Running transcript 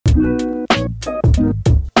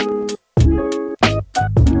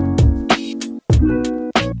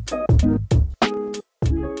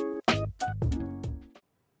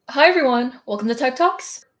Hi everyone, welcome to Type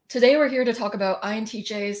Talks. Today we're here to talk about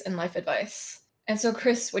INTJs and life advice. And so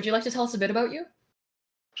Chris, would you like to tell us a bit about you?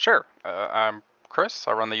 Sure. I'm Chris.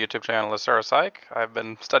 I run the YouTube channel AsuraPsych. I've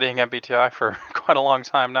been studying MBTI for quite a long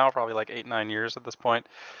time now, probably like 8-9 years at this point.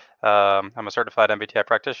 I'm a certified MBTI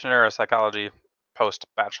practitioner, a psychology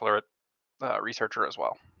post-bachelorate researcher as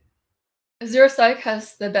well. AsuraPsych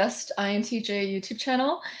has the best INTJ YouTube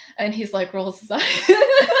channel, and he's like rolls his eyes.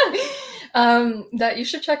 That you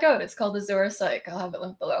should check out. It's called AsuraPsych. I'll have it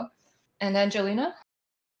linked below. And Angelina?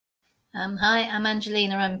 Hi, I'm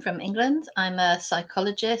Angelina. I'm from England. I'm a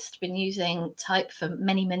psychologist, been using type for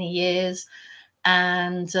many, many years,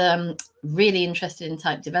 and really interested in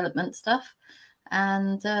type development stuff.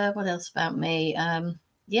 And what else about me? I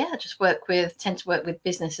just tend to work with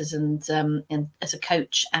businesses and as a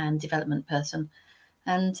coach and development person,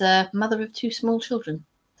 and mother of 2 small children.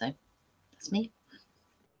 So that's me.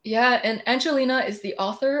 Yeah, and Angelina is the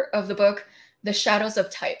author of the book, The Shadows of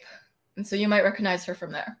Type. And so you might recognize her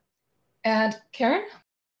from there. And Karen?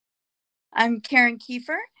 I'm Karen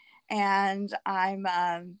Keefer, and I've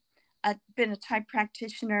been a type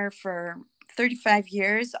practitioner for 35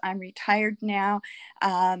 years. I'm retired now.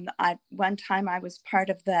 One time I was part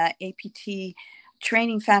of the APT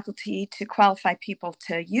training faculty to qualify people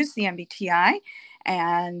to use the MBTI,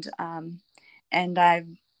 and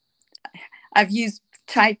I've used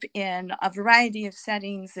type in a variety of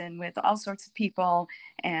settings and with all sorts of people,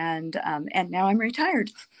 and now I'm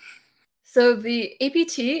retired. So the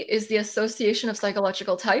APT is the Association of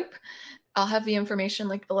Psychological Type. I'll have the information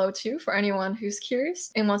linked below too for anyone who's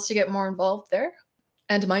curious and wants to get more involved there.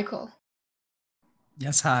 And Michael.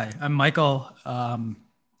 Yes, hi. I'm Michael, a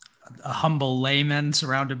humble layman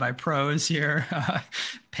surrounded by pros here,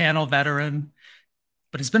 panel veteran.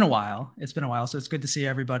 But it's been a while. So it's good to see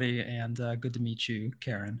everybody and good to meet you,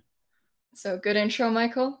 Karen. So good intro,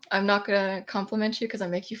 Michael. I'm not going to compliment you because I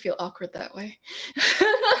make you feel awkward that way.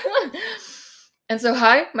 And so,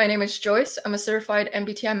 hi, my name is Joyce. I'm a certified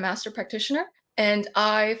MBTI master practitioner, and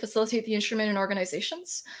I facilitate the instrument in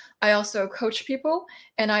organizations. I also coach people,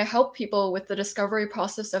 and I help people with the discovery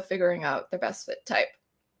process of figuring out their best fit type.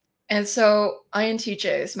 And so,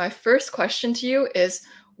 INTJs, my first question to you is,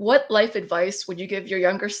 what life advice would you give your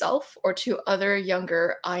younger self or to other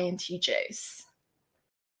younger INTJs?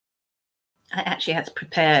 I actually had to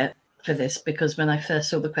prepare for this because when I first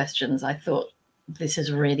saw the questions, I thought this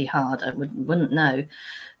is really hard. I wouldn't know.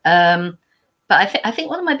 But I think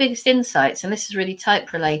one of my biggest insights, and this is really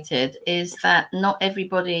type related, is that not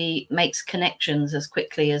everybody makes connections as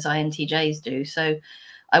quickly as INTJs do. So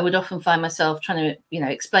I would often find myself trying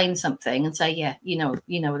to, explain something and say, yeah, you know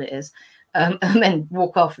what it is, and then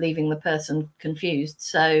walk off, leaving the person confused.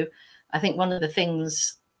 So I think one of the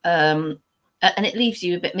things, and it leaves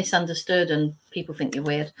you a bit misunderstood and people think you're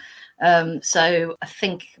weird. So I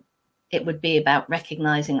think it would be about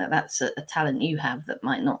recognizing that that's a talent you have that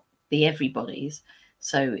might not be everybody's.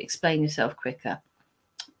 So explain yourself quicker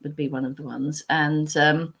would be one of the ones. And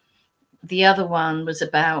the other one was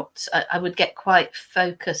about, I would get quite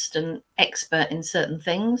focused and expert in certain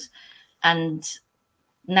things and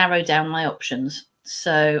narrow down my options.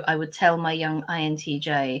 So I would tell my young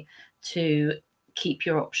INTJ to keep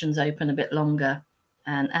your options open a bit longer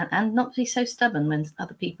and not be so stubborn when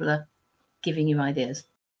other people are giving you ideas.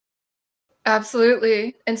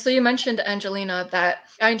 Absolutely. And so you mentioned, Angelina, that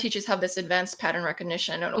INTJs have this advanced pattern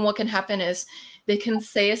recognition. And what can happen is they can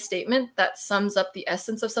say a statement that sums up the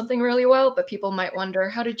essence of something really well, but people might wonder,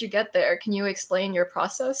 how did you get there? Can you explain your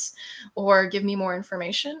process or give me more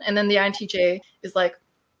information? And then the INTJ is like,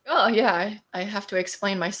 oh, yeah, I have to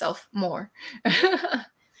explain myself more.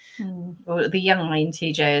 Or the young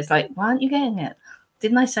INTJ is like, why aren't you getting it?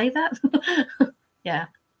 Didn't I say that? Yeah.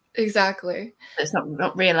 Exactly. It's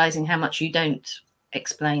not realizing how much you don't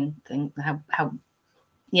explain things, how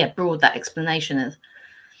broad that explanation is.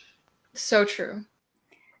 So true.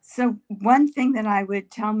 So one thing that I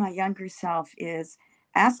would tell my younger self is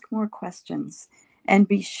ask more questions and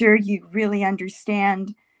be sure you really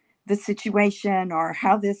understand the situation or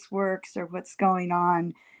how this works or what's going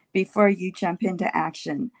on before you jump into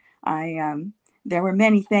action. There were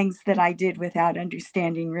many things that I did without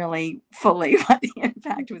understanding really fully what the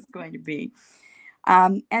impact was going to be.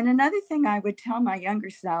 And another thing I would tell my younger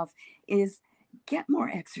self is get more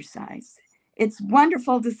exercise. It's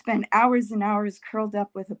wonderful to spend hours and hours curled up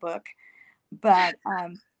with a book, but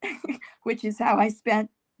which is how I spent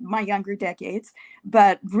my younger decades.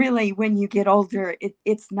 But really, when you get older,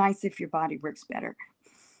 it's nice if your body works better.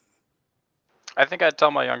 I think I'd tell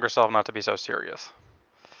my younger self not to be so serious.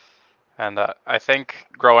 And I think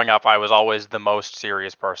growing up, I was always the most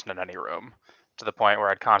serious person in any room. to the point where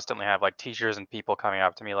I'd constantly have like teachers and people coming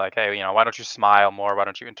up to me like, hey, why don't you smile more? Why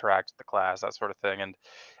don't you interact with the class? That sort of thing.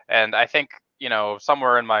 And I think,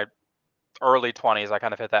 somewhere in my early 20s, I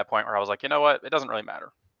kind of hit that point where I was like, you know what? It doesn't really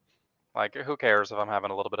matter. Like, who cares if I'm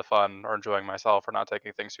having a little bit of fun or enjoying myself or not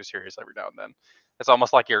taking things too serious every now and then? It's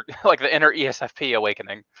almost like you're like the inner ESFP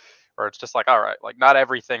awakening, where it's just like, all right, like not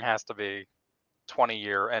everything has to be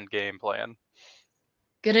 20-year end game plan.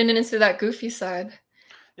 Getting into that goofy side.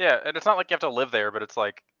 Yeah, and it's not like you have to live there, but it's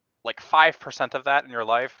like 5% of that in your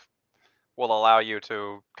life will allow you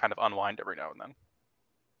to kind of unwind every now and then.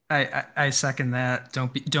 I second that.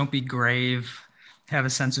 Don't be grave. Have a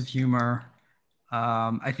sense of humor.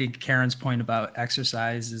 I think Karen's point about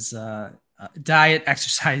exercise is diet,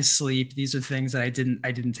 exercise, sleep. These are things that I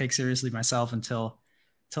didn't take seriously myself until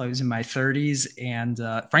I was in my 30s, and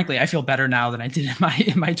frankly, I feel better now than I did in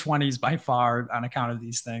my 20s by far on account of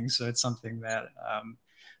these things. So it's something that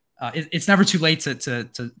it's never too late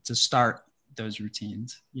to start those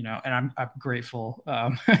routines, and I'm grateful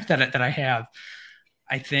that I have.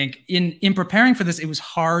 I think in preparing for this, it was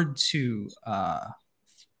hard to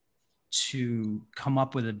come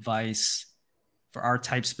up with advice for our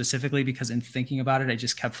type specifically, because in thinking about it, I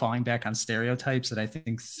just kept falling back on stereotypes that I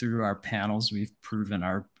think through our panels we've proven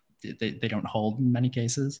they don't hold in many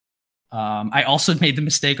cases. I also made the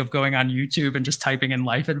mistake of going on YouTube and just typing in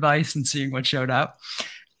life advice and seeing what showed up.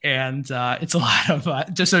 And it's a lot of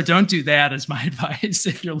just so don't do that as my advice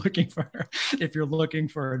if you're looking for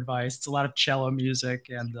advice. It's a lot of cello music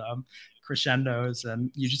and crescendos, and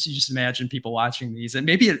you just imagine people watching these, and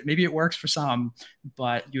maybe it works for some,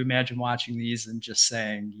 but you imagine watching these and just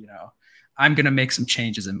saying, I'm going to make some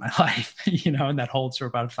changes in my life, and that holds for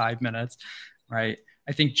about 5 minutes, right?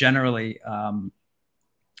 I think generally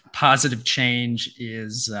positive change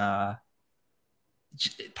is part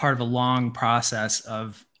of a long process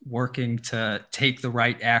of working to take the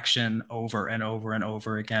right action over and over and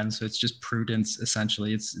over again. So it's just prudence,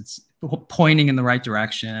 essentially. It's pointing in the right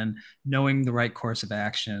direction, knowing the right course of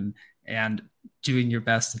action, and doing your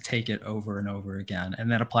best to take it over and over again.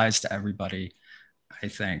 And that applies to everybody, I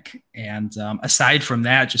think. And aside from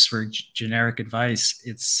that, just for generic advice,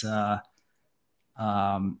 it's don't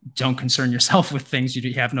concern yourself with things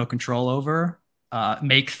you have no control over.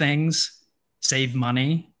 Make things, save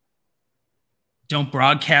money. Don't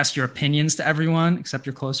broadcast your opinions to everyone except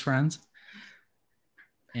your close friends.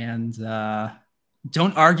 And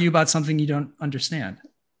don't argue about something you don't understand,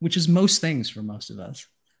 which is most things for most of us.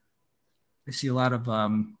 I see a lot of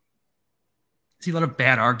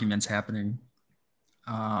bad arguments happening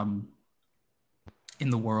in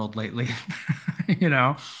the world lately,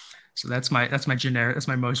 So that's my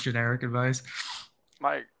most generic advice.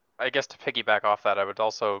 I guess to piggyback off that, I would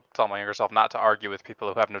also tell my younger self not to argue with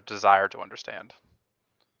people who have no desire to understand.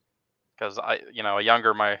 Because a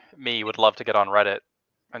younger me would love to get on Reddit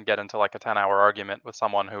and get into like a 10-hour argument with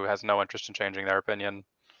someone who has no interest in changing their opinion.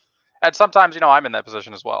 And sometimes, I'm in that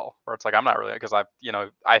position as well, where it's like, I'm not really, because I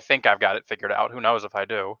think I've got it figured out. Who knows if I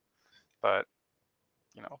do? But,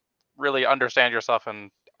 really understand yourself,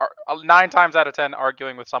 and 9 times out of 10,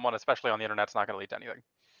 arguing with someone, especially on the internet, is not going to lead to anything.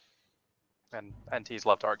 And NTs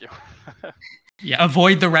love to argue. Yeah,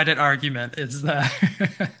 avoid the Reddit argument is the...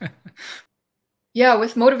 Yeah,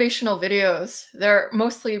 with motivational videos, they're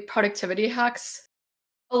mostly productivity hacks.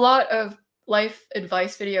 A lot of life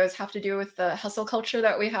advice videos have to do with the hustle culture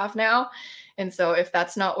that we have now. And so if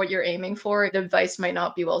that's not what you're aiming for, the advice might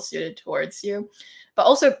not be well suited towards you. But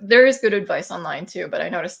also there is good advice online too, but I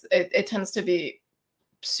noticed it tends to be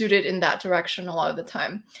suited in that direction a lot of the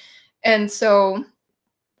time. And so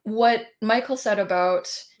what Michael said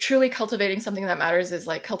about truly cultivating something that matters is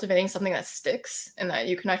like cultivating something that sticks and that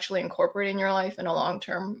you can actually incorporate in your life in a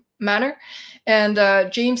long-term manner. And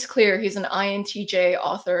James Clear, he's an INTJ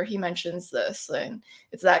author, he mentions this. And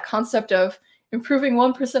it's that concept of improving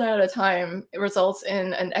 1% at a time. It results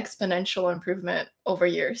in an exponential improvement over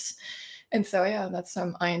years. And so, yeah, that's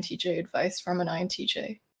some INTJ advice from an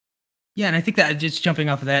INTJ. Yeah, and I think that just jumping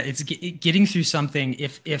off of that, it's getting through something.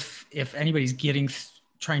 If anybody's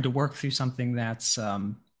trying to work through something that's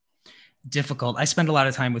difficult. I spend a lot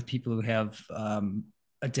of time with people who have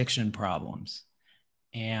addiction problems,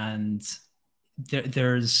 and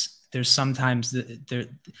there's sometimes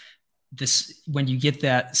this when you get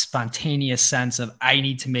that spontaneous sense of I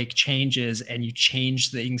need to make changes, and you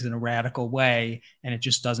change things in a radical way, and it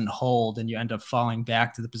just doesn't hold, and you end up falling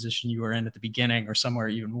back to the position you were in at the beginning or somewhere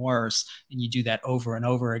even worse, and you do that over and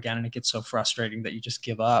over again, and it gets so frustrating that you just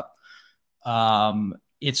give up.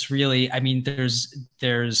 It's really,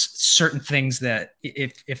 there's certain things that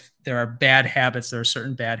if there are bad habits, there are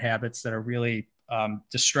certain bad habits that are really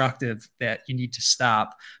destructive that you need to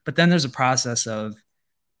stop. But then there's a process of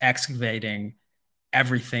excavating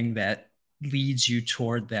everything that leads you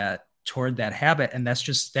toward that habit, and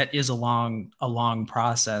that is a long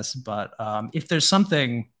process. But if there's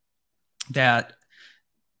something that,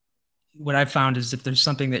 what I've found is, if there's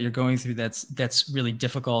something that you're going through that's really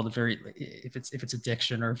difficult, if it's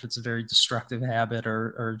addiction, or if it's a very destructive habit,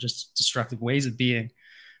 or just destructive ways of being,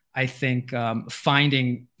 I think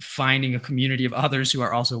finding a community of others who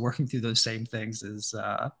are also working through those same things is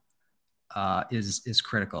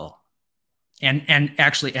critical.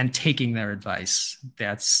 And taking their advice.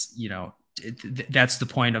 That's, that's the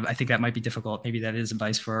point of, I think that might be difficult. Maybe that is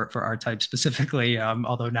advice for our type specifically,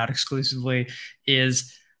 although not exclusively,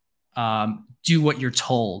 is do what you're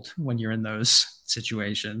told when you're in those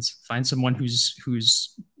situations. Find someone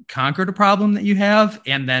who's conquered a problem that you have,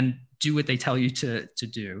 and then do what they tell you to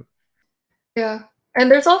do. Yeah. And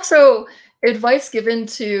there's also advice given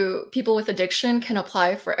to people with addiction can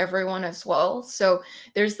apply for everyone as well. So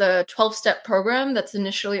there's the 12-step program that's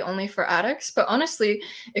initially only for addicts, but honestly,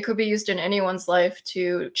 it could be used in anyone's life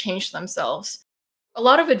to change themselves. A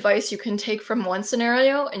lot of advice you can take from one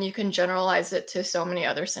scenario and you can generalize it to so many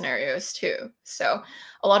other scenarios too. So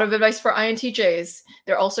a lot of advice for INTJs,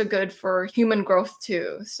 they're also good for human growth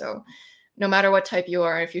too. So no matter what type you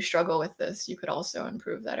are, if you struggle with this, you could also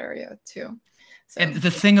improve that area too. So, and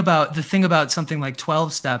the thing about something like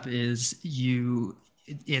 12-step is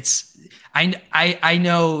I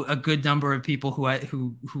know a good number of people who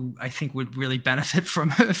I think would really benefit from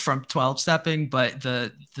 12-stepping, but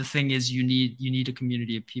the thing is, you need a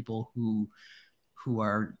community of people who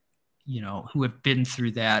are, who have been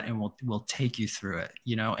through that and will take you through it,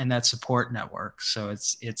 and that support network. So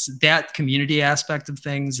it's that community aspect of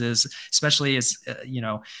things is, especially as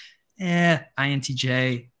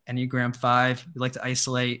INTJ, Enneagram 5, we like to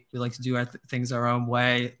isolate. We like to do things our own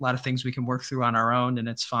way. A lot of things we can work through on our own, and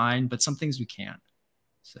it's fine, but some things we can't.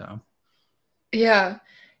 So, yeah,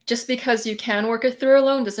 just because you can work it through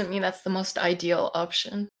alone doesn't mean that's the most ideal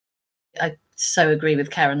option. I so agree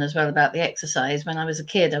with Karen as well about the exercise. When I was a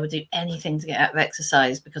kid, I would do anything to get out of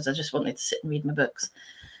exercise because I just wanted to sit and read my books.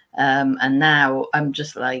 And now I'm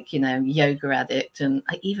just like, yoga addict, and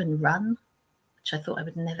I even run, which I thought I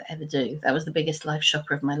would never, ever do. That was the biggest life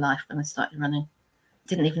shocker of my life when I started running.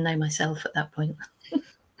 Didn't even know myself at that point.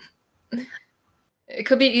 It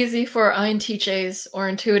could be easy for INTJs or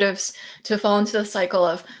intuitives to fall into the cycle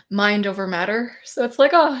of mind over matter. So it's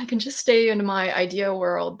like, oh, I can just stay in my idea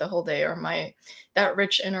world the whole day, or that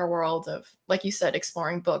rich inner world of, like you said,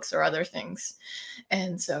 exploring books or other things.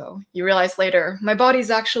 And so you realize later, my body's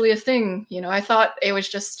actually a thing. I thought it was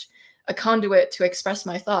just a conduit to express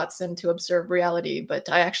my thoughts and to observe reality, but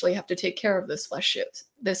I actually have to take care of this flesh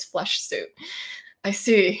suit. I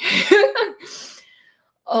see.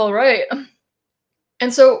 All right.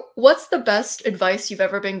 And so what's the best advice you've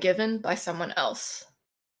ever been given by someone else?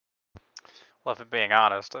 Well, if I'm being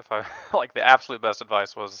honest, the absolute best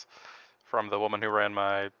advice was from the woman who ran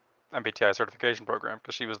my MBTI certification program,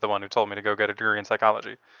 because she was the one who told me to go get a degree in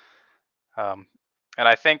psychology. And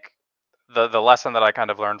I think the lesson that I kind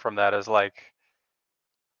of learned from that is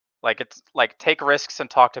it's take risks and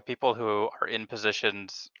talk to people who are in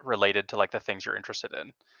positions related to the things you're interested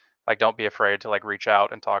in. Don't be afraid to reach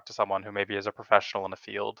out and talk to someone who maybe is a professional in a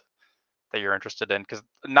field that you're interested in, because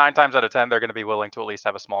 9 times out of 10 they're going to be willing to at least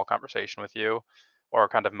have a small conversation with you or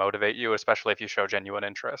kind of motivate you, especially if you show genuine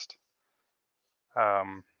interest.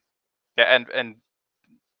 And in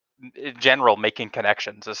general, making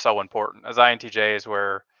connections is so important. As INTJs,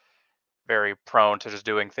 we're very prone to just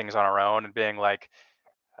doing things on our own and being like,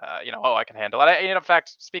 I can handle it. In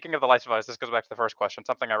fact, speaking of the life advice, this goes back to the first question.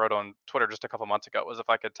 Something I wrote on Twitter just a couple months ago was, if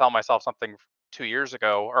I could tell myself something 4 years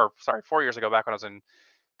ago, back when I was in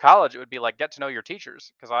college, it would be get to know your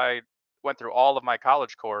teachers, because I went through all of my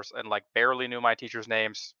college course and barely knew my teachers'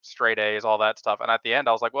 names, straight A's, all that stuff. And at the end,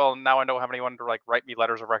 I was like, well, now I know how many wanted to write me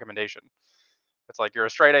letters of recommendation. It's you're a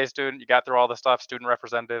straight A student, you got through all this stuff, student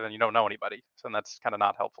representative, and you don't know anybody. So that's kind of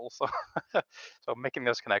not helpful. So, so making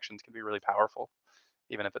those connections can be really powerful,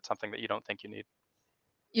 even if it's something that you don't think you need.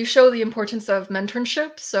 You show the importance of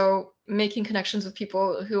mentorship, so making connections with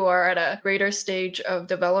people who are at a greater stage of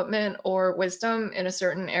development or wisdom in a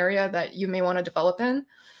certain area that you may want to develop in.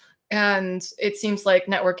 And it seems like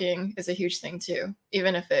networking is a huge thing too,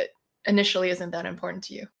 even if it initially isn't that important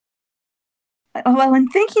to you. Well, in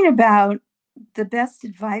thinking about the best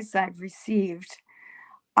advice I've received,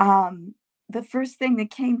 the first thing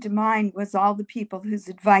that came to mind was all the people whose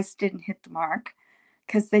advice didn't hit the mark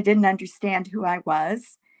because they didn't understand who I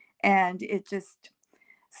was. And it just,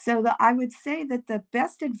 So I would say that the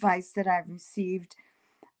best advice that I've received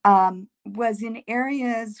was in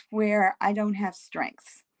areas where I don't have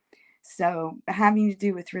strengths. So having to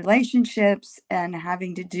do with relationships and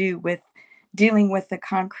having to do with dealing with the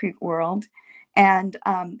concrete world. And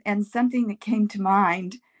something that came to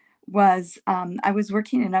mind was I was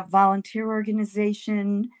working in a volunteer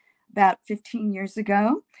organization about 15 years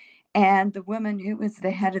ago. And the woman who was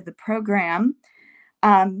the head of the program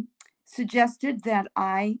suggested that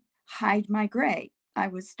I hide my gray. I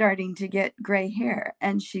was starting to get gray hair.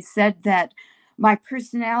 And she said that my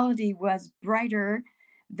personality was brighter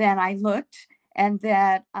than I looked, and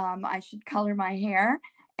that I should color my hair,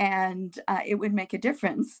 and it would make a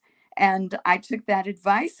difference. And I took that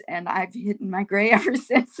advice, and I've hidden my gray ever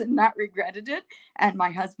since and not regretted it. And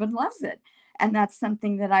my husband loves it. And that's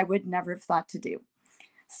something that I would never have thought to do.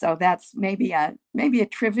 So that's maybe a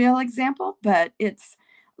trivial example, but it's,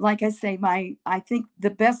 like I say, I think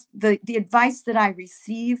the advice that I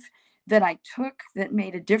receive, that I took, that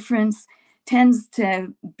made a difference, tends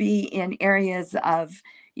to be in areas of,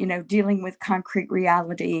 dealing with concrete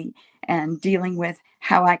reality and dealing with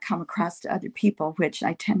how I come across to other people, which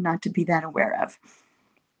I tend not to be that aware of.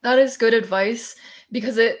 That is good advice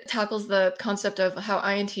because it tackles the concept of how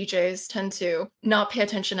INTJs tend to not pay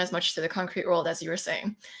attention as much to the concrete world, as you were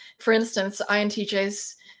saying. For instance,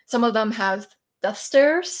 INTJs, some of them have death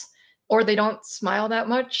stares, or they don't smile that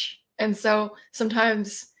much. And so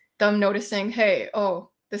sometimes them noticing, hey, oh,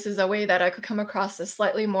 this is a way that I could come across as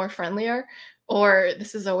slightly more friendlier, or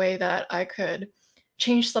this is a way that I could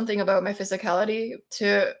change something about my physicality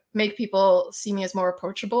to make people see me as more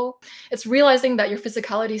approachable. It's realizing that your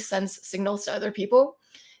physicality sends signals to other people.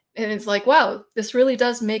 And it's like, wow, this really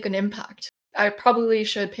does make an impact. I probably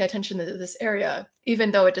should pay attention to this area,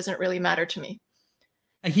 even though it doesn't really matter to me.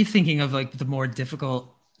 I keep thinking of like the more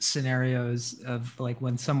difficult scenarios of like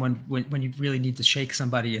when you really need to shake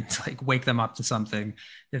somebody and like wake them up to something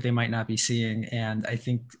that they might not be seeing. And I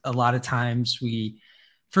think a lot of times we,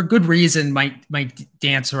 for good reason, might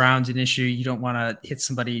dance around an issue. You don't want to hit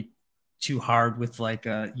somebody too hard with like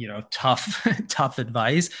a, tough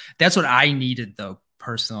advice. That's what I needed though,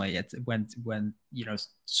 personally, when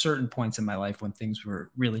certain points in my life when things were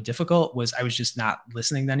really difficult, was I was just not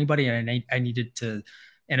listening to anybody. And I needed to,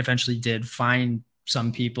 and eventually did, find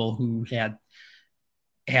some people who had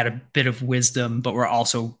a bit of wisdom, but were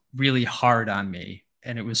also really hard on me.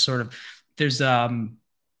 And it was sort of, there's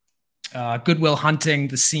Good Will Hunting,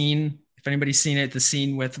 the scene, if anybody's seen it, the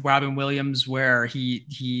scene with Robin Williams where he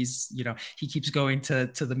keeps going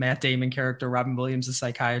to the Matt Damon character, Robin Williams, the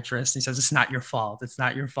psychiatrist. And he says, it's not your fault. It's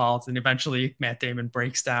not your fault. And eventually Matt Damon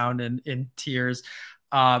breaks down in tears.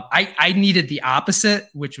 I needed the opposite,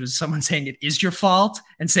 which was someone saying it is your fault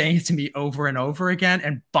and saying it to me over and over again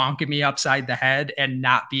and bonking me upside the head and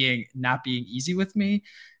not being easy with me.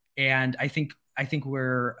 And I think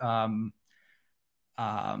we're,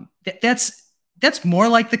 that's more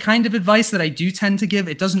like the kind of advice that I do tend to give.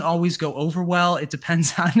 It doesn't always go over well. It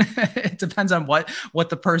depends on what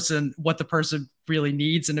the person really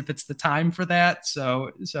needs and if it's the time for that.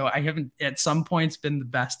 So I haven't at some points been the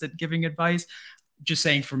best at giving advice. Just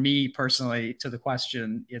saying, for me personally, to the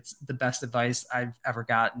question, it's the best advice I've ever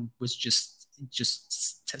gotten was just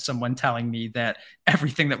someone telling me that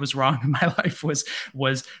everything that was wrong in my life was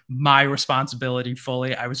my responsibility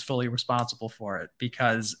fully. I was fully responsible for it,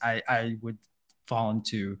 because I would fall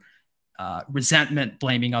into resentment,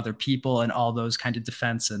 blaming other people, and all those kind of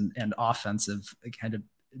defense and offensive kind of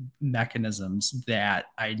mechanisms that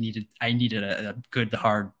I needed a good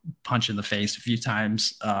hard punch in the face a few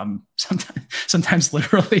times, sometimes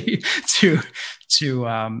literally to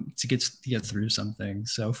get through something.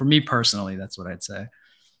 So for me personally, that's what I'd say.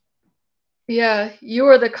 Yeah, you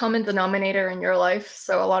are the common denominator in your life.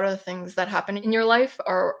 So a lot of the things that happen in your life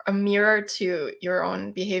are a mirror to your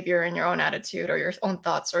own behavior and your own attitude or your own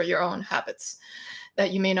thoughts or your own habits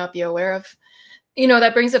that you may not be aware of.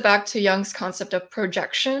 That brings it back to Jung's concept of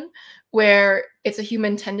projection, where it's a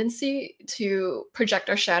human tendency to project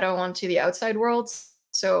our shadow onto the outside world.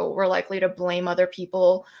 So we're likely to blame other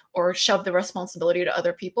people or shove the responsibility to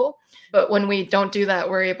other people. But when we don't do that,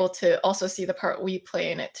 we're able to also see the part we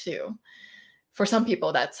play in it too. For some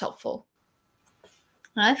people, that's helpful.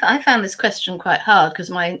 I found this question quite hard because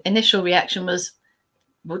my initial reaction was,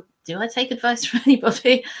 do I take advice from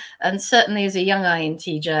anybody? And certainly as a young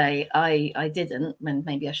INTJ, I didn't, when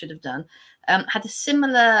maybe I should have done. Had a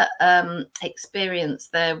similar experience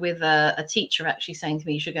there with a teacher actually saying to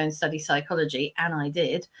me, you should go and study psychology. And I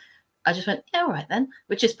did. I just went, yeah, all right then,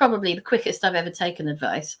 which is probably the quickest I've ever taken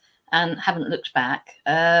advice. and haven't looked back.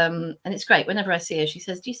 And it's great. Whenever I see her, she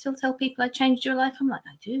says, "Do you still tell people I changed your life?" I'm like,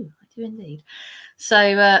 I do indeed.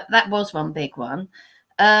 So that was one big one.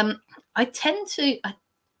 I tend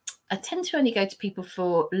to only go to people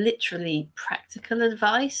for literally practical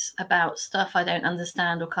advice about stuff I don't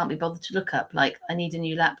understand or can't be bothered to look up. Like, I need a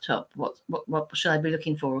new laptop. What should I be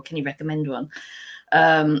looking for? Or can you recommend one?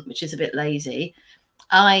 Which is a bit lazy.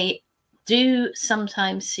 I do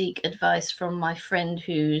sometimes seek advice from my friend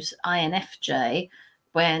who's INFJ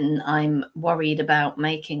when I'm worried about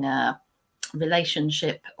making a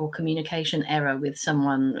relationship or communication error with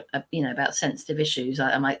someone, about sensitive issues.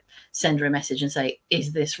 I might send her a message and say,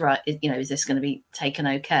 is this right? Is this going to be taken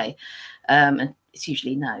okay? And it's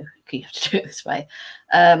usually no, you have to do it this way.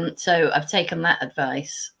 So I've taken that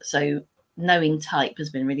advice. So knowing type has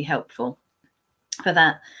been really helpful for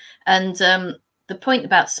that. And the point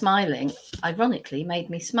about smiling, ironically, made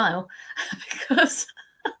me smile because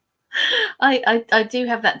I do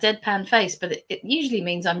have that deadpan face, but it usually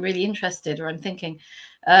means I'm really interested, or I'm thinking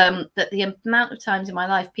that the amount of times in my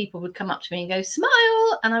life people would come up to me and go,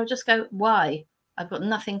 "Smile," and I would just go, "Why? I've got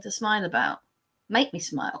nothing to smile about. Make me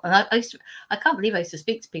smile." And I can't believe I used to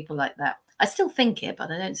speak to people like that. I still think it,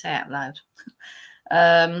 but I don't say it out loud.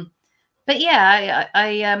 But yeah,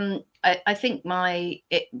 I think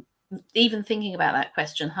even thinking about that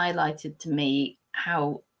question highlighted to me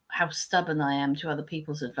how stubborn I am to other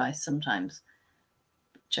people's advice sometimes,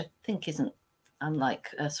 which I think isn't unlike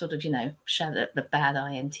a sort of, shadow, the bad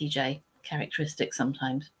INTJ characteristic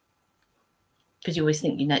sometimes, because you always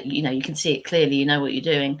think, you can see it clearly, you know what you're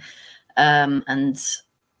doing. And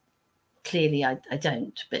clearly I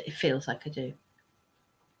don't, but it feels like I do.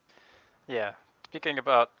 Yeah. Speaking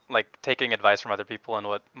about like taking advice from other people and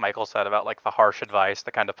what Michael said about like the harsh advice,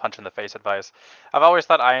 the kind of punch in the face advice, I've always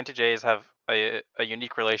thought INTJs have a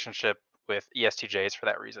unique relationship with ESTJs for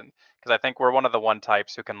that reason, because I think we're one of the one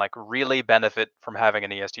types who can like really benefit from having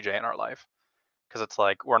an ESTJ in our life, because it's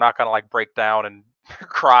like we're not going to like break down and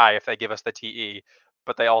cry if they give us the TE,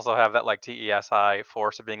 but they also have that like TESI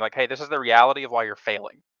force of being like, hey, this is the reality of why you're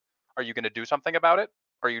failing. Are you going to do something about it,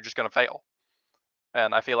 or are you just going to fail?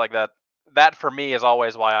 And I feel like that for me is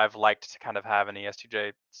always why I've liked to kind of have an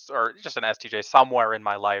ESTJ or just an STJ somewhere in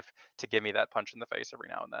my life to give me that punch in the face every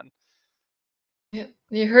now and then. Yeah,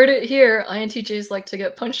 you heard it here. INTJs like to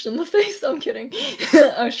get punched in the face. I'm kidding.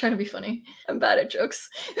 I was trying to be funny. I'm bad at jokes.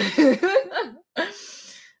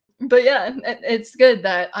 But yeah, it's good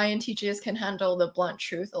that INTJs can handle the blunt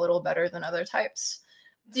truth a little better than other types.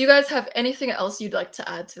 Do you guys have anything else you'd like to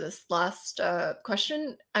add to this last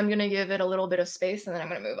question? I'm going to give it a little bit of space and then I'm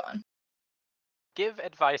going to move on. Give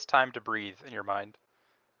advice time to breathe in your mind.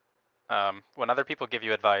 When other people give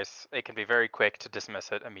you advice, it can be very quick to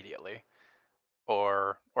dismiss it immediately,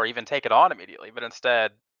 or even take it on immediately. But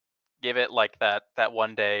instead, give it like that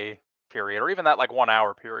 1 day period, or even that like 1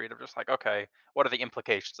 hour period of just like, okay, what are the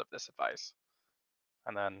implications of this advice?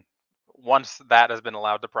 And then once that has been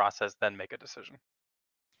allowed to process, then make a decision.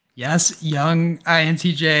 Yes, young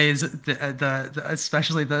INTJs,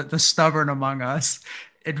 especially the stubborn among us,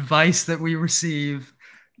 advice that we receive,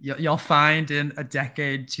 you'll find in a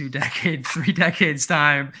decade, 2 decades, 3 decades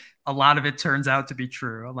time, a lot of it turns out to be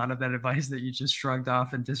true. A lot of that advice that you just shrugged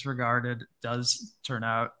off and disregarded does turn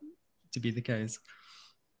out to be the case.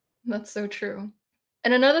 That's so true.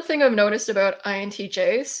 And another thing I've noticed about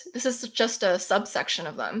INTJs, this is just a subsection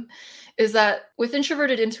of them, is that with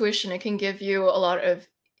introverted intuition, it can give you a lot of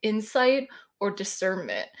insight or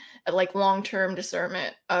discernment, like long-term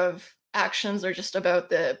discernment of actions or just about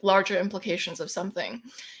the larger implications of something.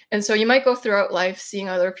 And so you might go throughout life seeing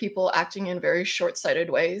other people acting in very short-sighted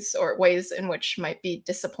ways, or ways in which might be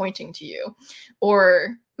disappointing to you,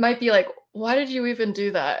 or might be like, why did you even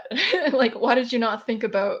do that? Like, why did you not think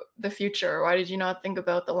about the future? Why did you not think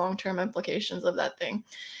about the long-term implications of that thing?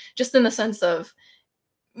 Just in the sense of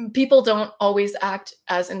people don't always act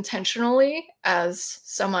as intentionally as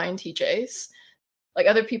some INTJs. Like,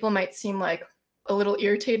 other people might seem like a little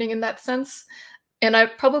irritating in that sense. And I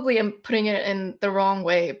probably am putting it in the wrong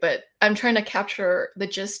way, but I'm trying to capture the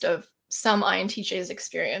gist of some INTJs'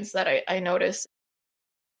 experience that I notice.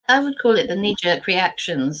 I would call it the knee-jerk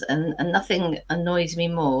reactions, and nothing annoys me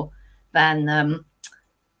more than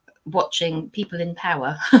watching people in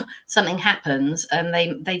power. Something happens and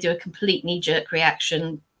they do a complete knee-jerk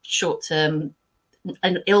reaction, short-term,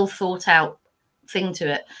 an ill-thought-out thing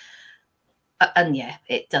to it. And yeah,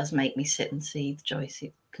 it does make me sit and seethe, Joyce.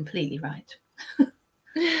 You're completely right.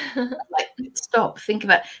 Like, stop, think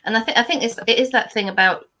about, and I think it is that thing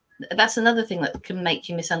about, that's another thing that can make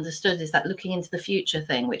you misunderstood, is that looking into the future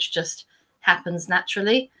thing, which just happens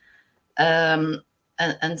naturally. And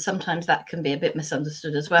And sometimes that can be a bit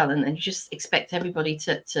misunderstood as well. And you just expect everybody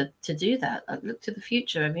to do that. Like, look to the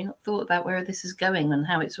future. Have you not thought about where this is going and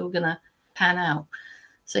how it's all going to pan out?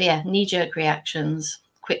 So yeah, knee-jerk reactions,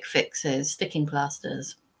 quick fixes, sticking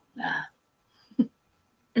plasters.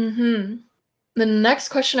 The next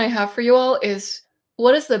question I have for you all is,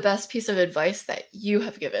 what is the best piece of advice that you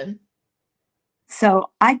have given? So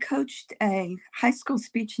I coached a high school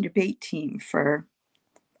speech and debate team for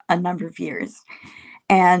a number of years.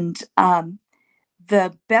 And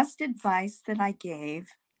the best advice that I gave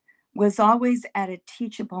was always at a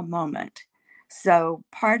teachable moment. So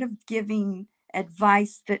part of giving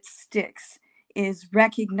advice that sticks is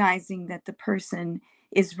recognizing that the person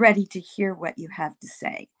is ready to hear what you have to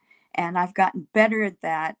say. And I've gotten better at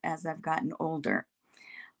that as I've gotten older.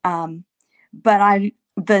 But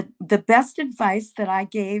the best advice that I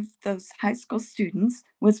gave those high school students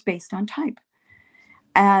was based on type.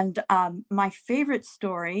 And my favorite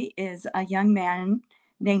story is a young man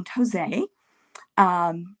named Jose,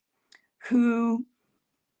 who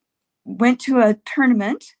went to a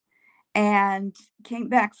tournament and came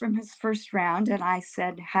back from his first round. And I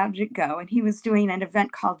said, how did it go? And he was doing an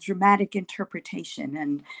event called Dramatic Interpretation.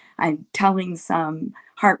 And I'm telling some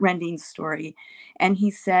heartrending story. And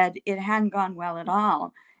he said, it hadn't gone well at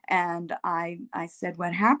all. And I said,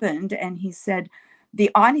 what happened? And he said,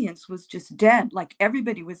 the audience was just dead. Like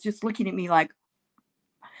everybody was just looking at me like,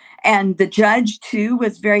 and the judge too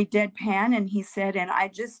was very deadpan. And he said, and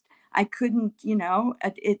I couldn't,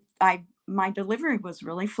 my delivery was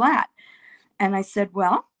really flat. And I said,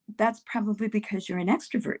 well, that's probably because you're an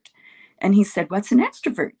extrovert. And he said, what's an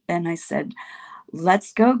extrovert? And I said,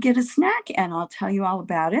 let's go get a snack and I'll tell you all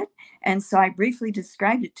about it. And so I briefly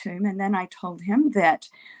described it to him. And then I told him that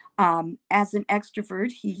as an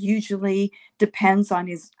extrovert, he usually depends on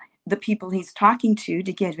the people he's talking to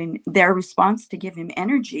give him their response, to give him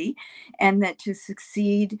energy, and that to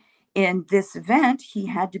succeed in this event, he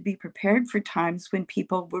had to be prepared for times when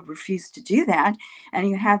people would refuse to do that. And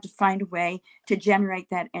you have to find a way to generate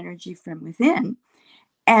that energy from within.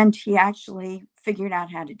 And he actually figured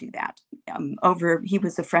out how to do that. He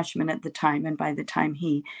was a freshman at the time. And by the time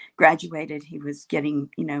he graduated, he was getting,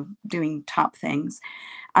 doing top things.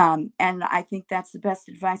 And I think that's the best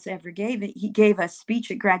advice I ever gave. He gave a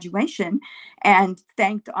speech at graduation and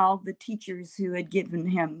thanked all the teachers who had given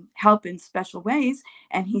him help in special ways.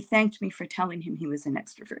 And he thanked me for telling him he was an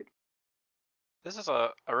extrovert. This is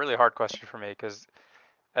a really hard question for me because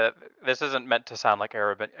this isn't meant to sound like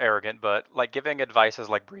arrogant, but like giving advice is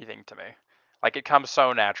like breathing to me. Like it comes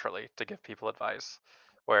so naturally to give people advice,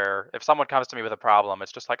 where if someone comes to me with a problem,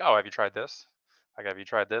 it's just like, oh, have you tried this? Like, have you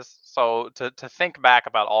tried this? So to think back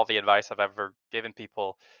about all the advice I've ever given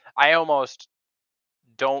people, I almost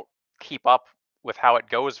don't keep up with how it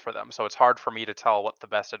goes for them. So it's hard for me to tell what the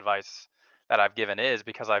best advice that I've given is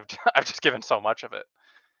because I've just given so much of it.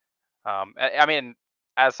 I mean,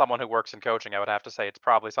 as someone who works in coaching, I would have to say it's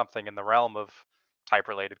probably something in the realm of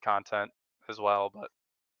type-related content as well. But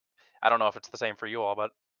I don't know if it's the same for you all.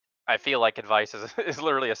 But I feel like advice is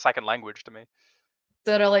literally a second language to me. Is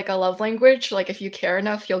that like a love language? Like if you care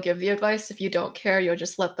enough, you'll give the advice. If you don't care, you'll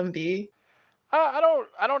just let them be. I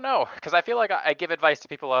don't know, because I feel like I give advice to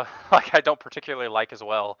people like I don't particularly like as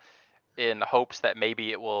well, in hopes that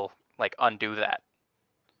maybe it will like undo that.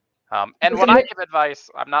 And when I give advice,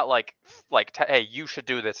 I'm not like hey, you should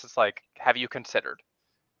do this. It's like, have you considered?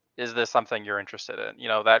 Is this something you're interested in?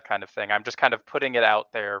 That kind of thing. I'm just kind of putting it out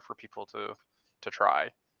there for people to try.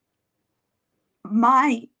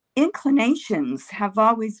 My inclinations have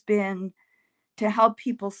always been to help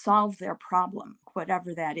people solve their problem,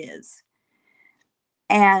 whatever that is.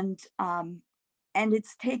 And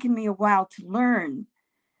it's taken me a while to learn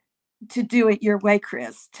to do it your way,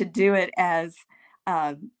 Chris, to do it as,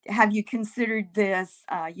 have you considered this?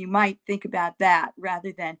 You might think about that,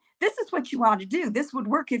 rather than, this is what you ought to do. This would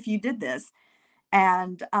work if you did this.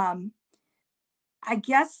 And I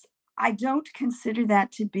guess I don't consider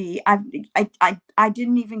that to be, I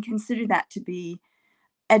didn't even consider that to be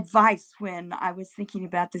advice when I was thinking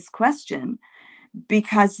about this question,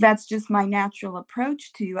 because that's just my natural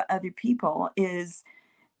approach to other people. Is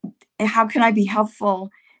how can I be helpful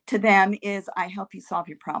to them? Is I help you solve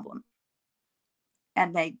your problem.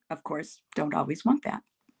 And they, of course, don't always want that.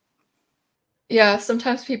 Yeah,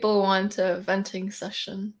 sometimes people want a venting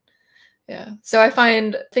session. Yeah. So I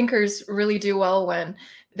find thinkers really do well when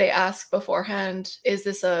they ask beforehand, is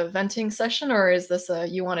this a venting session or is this a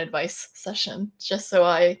you want advice session? Just so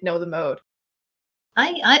I know the mode.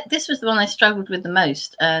 This was the one I struggled with the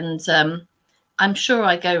most. And I'm sure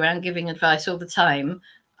I go around giving advice all the time.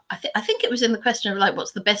 I think it was in the question of like,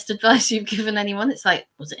 what's the best advice you've given anyone? It's like,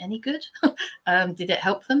 was it any good? Did it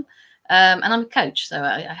help them? And I'm a coach, so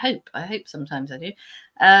I hope sometimes I do.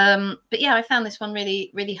 But yeah, I found this one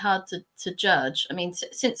really, really hard to judge. I mean,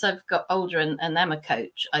 since I've got older and am a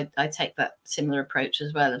coach, I take that similar approach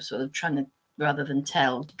as well of sort of trying to, rather than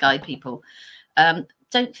tell, guide people.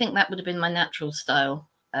 Don't think that would have been my natural style,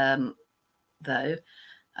 though.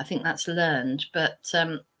 I think that's learned. But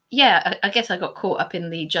yeah, I guess I got caught up in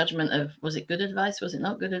the judgment of, was it good advice? Was it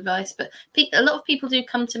not good advice? But a lot of people do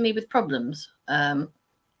come to me with problems.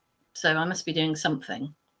 So I must be doing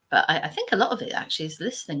something. But I think a lot of it actually is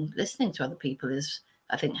listening to other people is,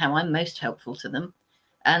 I think, how I'm most helpful to them,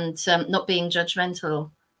 and not being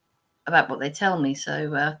judgmental about what they tell me.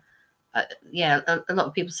 So yeah, a lot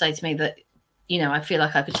of people say to me that, you know, I feel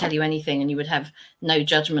like I could tell you anything and you would have no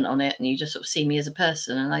judgment on it, and you just sort of see me as a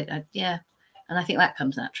person. And yeah, and I think that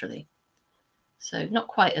comes naturally. So not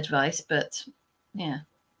quite advice, but yeah,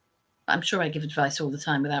 I'm sure I give advice all the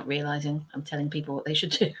time without realizing I'm telling people what they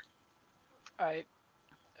should do.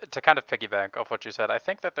 To kind of piggyback off what you said, I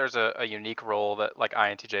think that there's a unique role that like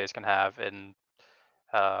INTJs can have in,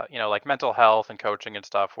 you know, like mental health and coaching and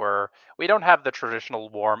stuff, where we don't have the traditional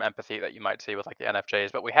warm empathy that you might see with like the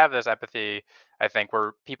NFJs, but we have this empathy, I think,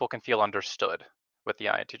 where people can feel understood with the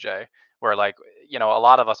INTJ, where like, you know, a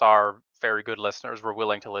lot of us are very good listeners. We're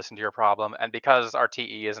willing to listen to your problem. And because our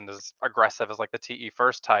TE isn't as aggressive as like the TE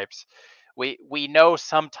first types, we know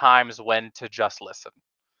sometimes when to just listen.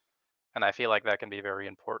 And I feel like that can be very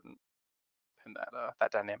important in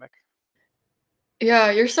that dynamic.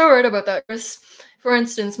 Yeah, you're so right about that. For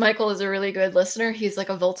instance, Michael is a really good listener. He's like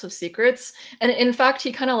a vault of secrets. And in fact,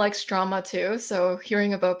 he kind of likes drama too. So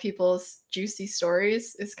hearing about people's juicy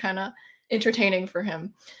stories is kind of entertaining for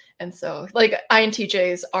him. And so like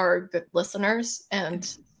INTJs are good listeners,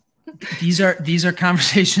 and these are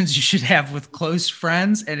conversations you should have with close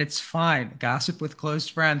friends, and it's fine. Gossip with close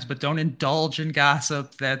friends, but don't indulge in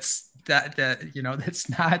gossip that's you know, that's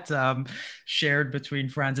not shared between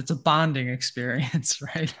friends. It's a bonding experience,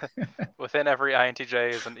 right? Within every INTJ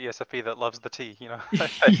is an ESFP that loves the tea, you know.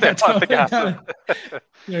 Yeah, totally,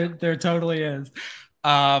 there totally is.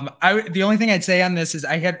 The only thing I'd say on this is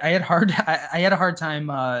I had a hard time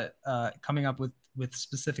coming up with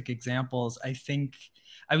specific examples. I think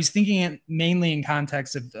I was thinking it mainly in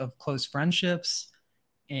context of close friendships,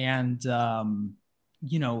 and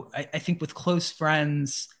you know, I think with close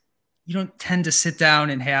friends, you don't tend to sit down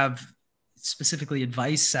and have specifically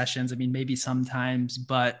advice sessions. I mean, maybe sometimes,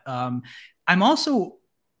 but I'm also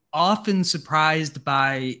often surprised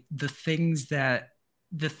by the things that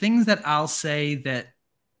I'll say that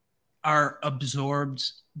are absorbed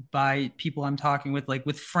by people I'm talking with. Like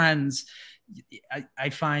with friends, I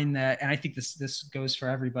find that, and I think this goes for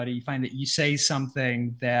everybody, you find that you say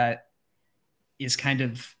something that is kind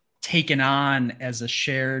of taken on as a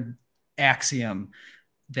shared axiom,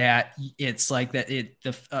 that it's like that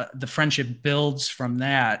the friendship builds from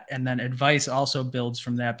that, and then advice also builds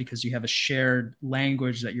from that because you have a shared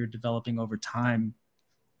language that you're developing over time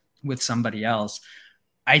with somebody else.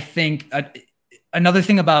 I think another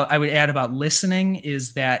thing I would add about listening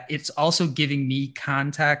is that it's also giving me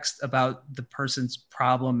context about the person's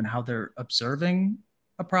problem and how they're observing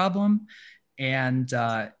a problem. And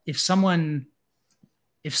if someone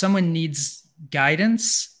needs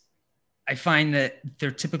guidance, I find that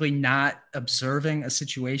they're typically not observing a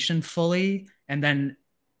situation fully, and then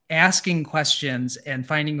asking questions and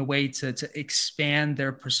finding a way to expand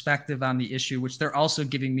their perspective on the issue, which they're also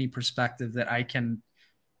giving me perspective that I can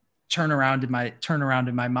turn around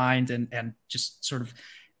in my mind and just sort of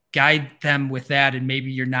guide them with that. And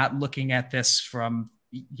maybe you're not looking at this from,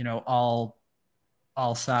 you know, all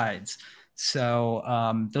sides. So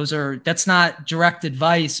that's not direct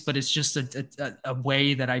advice, but it's just a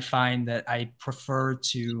way that I find that I prefer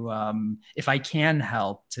to, if I can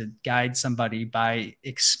help, to guide somebody by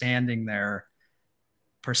expanding their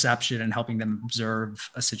perception and helping them observe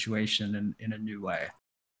a situation in a new way.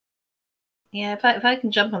 Yeah, if I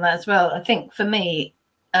can jump on that as well, I think for me,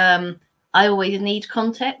 I always need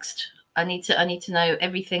context. I need to know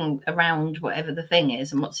everything around whatever the thing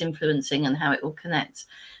is and what's influencing and how it all connects.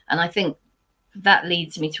 And I think that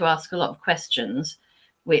leads me to ask a lot of questions,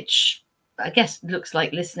 which I guess looks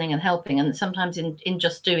like listening and helping. And sometimes in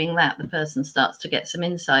just doing that, the person starts to get some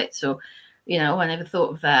insights, or, you know, I never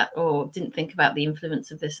thought of that, or didn't think about the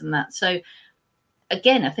influence of this and that. So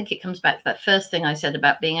again, I think it comes back to that first thing I said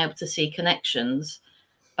about being able to see connections.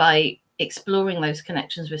 By exploring those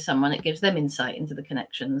connections with someone, it gives them insight into the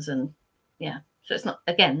connections. And yeah, so it's not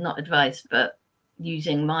advice, but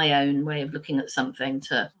using my own way of looking at something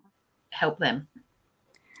to help them.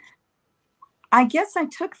 I guess I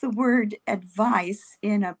took the word advice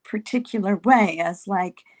in a particular way, as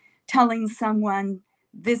like telling someone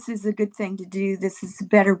this is a good thing to do, this is a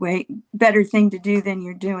better thing to do than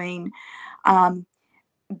you're doing.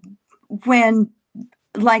 When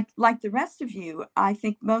like the rest of you, I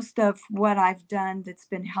think most of what I've done that's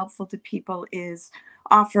been helpful to people is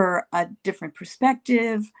offer a different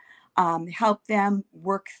perspective, help them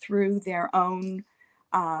work through their own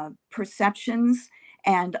perceptions,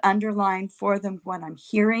 and underline for them what I'm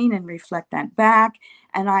hearing and reflect that back.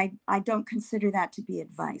 And I don't consider that to be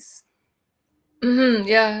advice.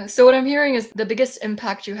 Yeah. So what I'm hearing is the biggest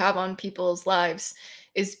impact you have on people's lives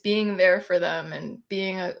is being there for them and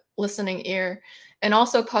being a listening ear, and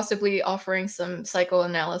also possibly offering some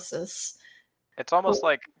psychoanalysis. It's almost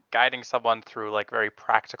like guiding someone through like very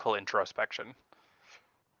practical introspection,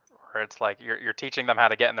 where it's like you're teaching them how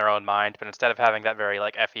to get in their own mind, but instead of having that very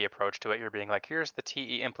like FE approach to it, you're being like, here's the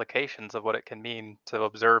TE implications of what it can mean to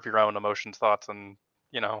observe your own emotions, thoughts, and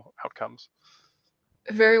outcomes.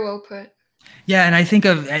 Very well put. Yeah, and I think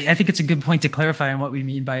it's a good point to clarify on what we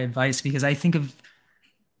mean by advice, because I think of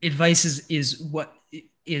advice is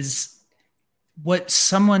what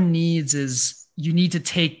someone needs is, you need to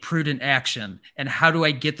take prudent action. And how do I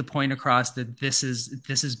get the point across that this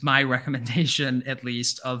is my recommendation, at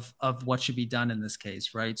least, of what should be done in this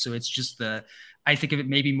case, right? So it's just I think of it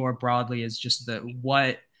maybe more broadly as just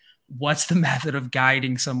what's the method of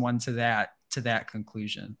guiding someone to that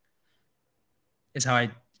conclusion, is how I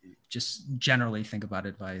just generally think about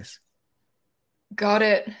advice. Got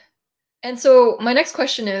it. And so my next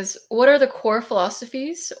question is, what are the core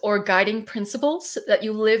philosophies or guiding principles that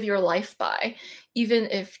you live your life by, even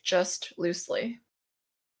if just loosely?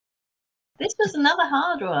 This was another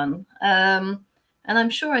hard one. And I'm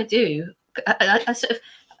sure I do. I sort of,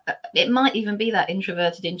 it might even be that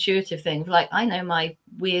introverted, intuitive thing. Like, I know my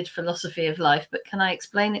weird philosophy of life, but can I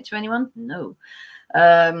explain it to anyone? No.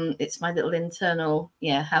 It's my little internal,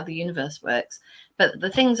 how the universe works. But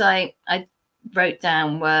the things I wrote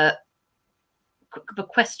down were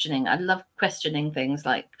questioning. I love questioning things,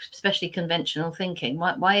 like especially conventional thinking.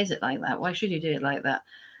 Why is it like that? Why should you do it like that?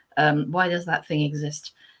 Why does that thing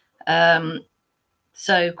exist?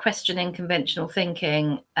 So questioning conventional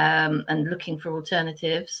thinking, and looking for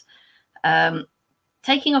alternatives.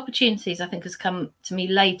 Taking opportunities, I think, has come to me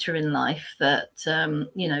later in life, that,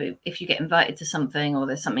 if you get invited to something or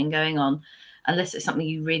there's something going on, unless it's something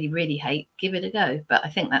you really, really hate, give it a go. But I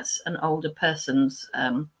think that's an older person's,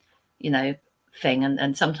 thing.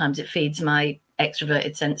 And sometimes it feeds my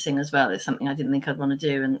extroverted sensing as well. It's something I didn't think I'd want to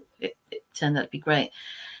do, and it turned out to be great.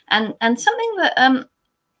 And something that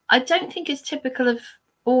I don't think is typical of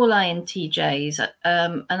all INTJs.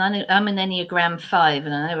 And I know I'm an Enneagram 5,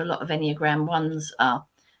 and I know a lot of Enneagram 1s are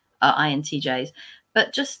INTJs.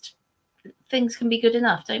 But just things can be good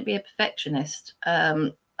enough. Don't be a perfectionist.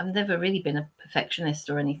 I've never really been a perfectionist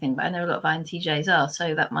or anything, but I know a lot of INTJs are,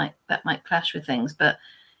 so that might clash with things. But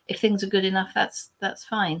if things are good enough, that's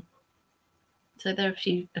fine. So there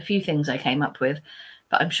are a few things I came up with,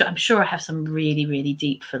 but I'm sure I have some really, really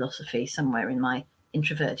deep philosophy somewhere in my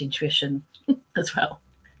introverted intuition as well.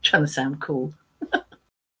 Trying to sound cool.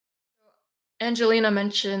 Angelina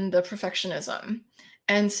mentioned the perfectionism.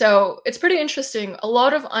 And so it's pretty interesting. A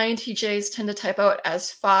lot of INTJs tend to type out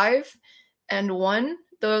as 5 and 1.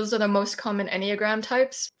 Those are the most common Enneagram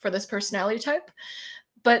types for this personality type.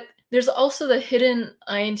 But there's also the hidden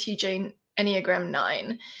INTJ Enneagram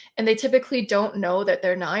 9. And they typically don't know that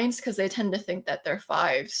they're 9s because they tend to think that they're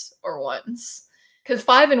 5s or 1s. Because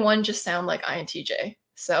 5 and 1 just sound like INTJ.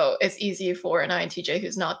 So it's easy for an INTJ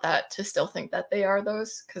who's not that to still think that they are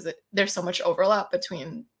those, because there's so much overlap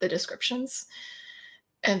between the descriptions.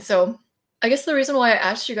 And so I guess the reason why I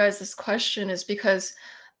asked you guys this question is because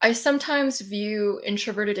I sometimes view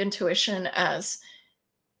introverted intuition as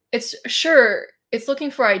it's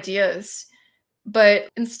looking for ideas, but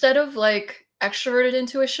instead of like extroverted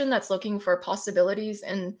intuition that's looking for possibilities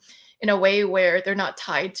in a way where they're not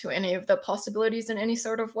tied to any of the possibilities in any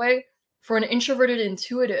sort of way. For an introverted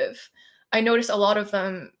intuitive, I notice a lot of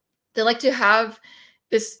them, they like to have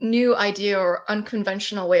this new idea or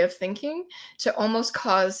unconventional way of thinking to almost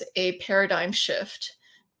cause a paradigm shift.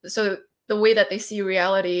 So the way that they see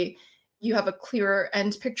reality, you have a clearer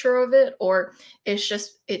end picture of it, or it's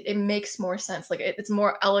just, it makes more sense. Like it's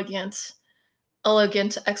more elegant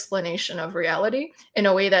explanation of reality in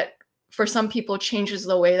a way that for some people changes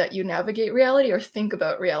the way that you navigate reality or think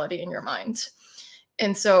about reality in your mind.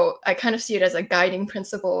 And so I kind of see it as a guiding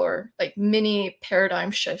principle or like mini paradigm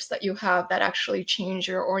shifts that you have that actually change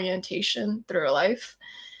your orientation through life.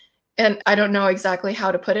 And I don't know exactly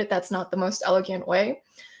how to put it. That's not the most elegant way.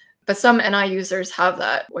 But some NI users have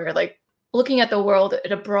that, where like looking at the world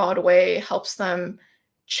in a broad way helps them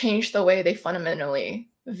change the way they fundamentally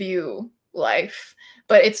view life.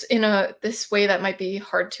 But it's in this way that might be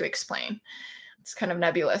hard to explain. It's kind of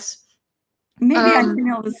nebulous. Maybe I can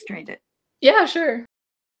illustrate it. Yeah, sure.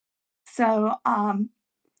 So I'm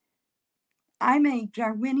a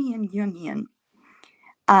Darwinian Jungian.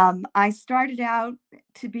 I started out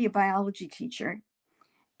to be a biology teacher,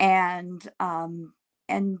 and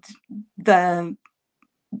the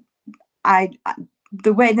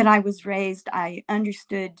way that I was raised, I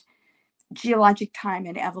understood geologic time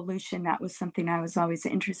and evolution. That was something I was always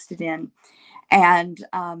interested in, and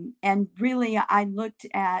really I looked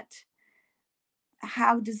at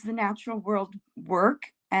how does the natural world work,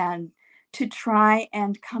 and to try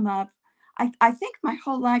and come up. I think my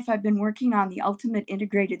whole life I've been working on the ultimate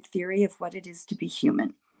integrated theory of what it is to be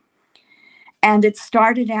human. And it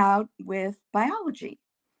started out with biology.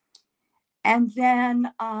 And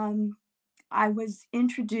then I was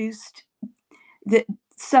introduced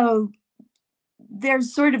so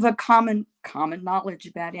there's sort of a common knowledge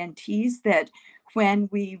about NTs that when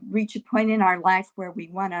we reach a point in our life where we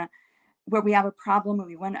have a problem and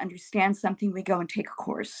we want to understand something, we go and take a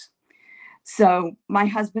course. So my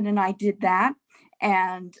husband and I did that.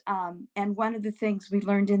 And one of the things we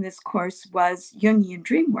learned in this course was Jungian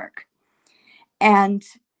dream work. And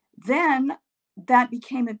then that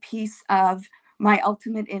became a piece of my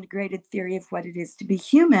ultimate integrated theory of what it is to be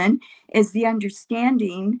human, is the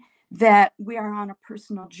understanding that we are on a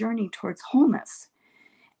personal journey towards wholeness,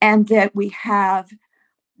 and that we have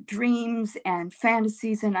dreams and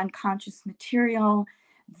fantasies and unconscious material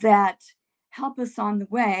that help us on the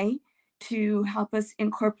way to help us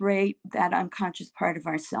incorporate that unconscious part of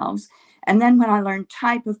ourselves. And then when I learned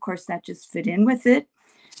type, of course, that just fit in with it.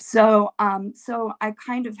 So I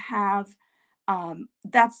kind of have,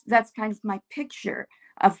 that's kind of my picture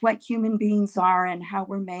of what human beings are and how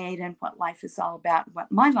we're made and what life is all about,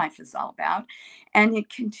 what my life is all about. And it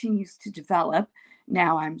continues to develop.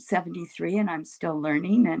 Now I'm 73 and I'm still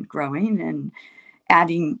learning and growing and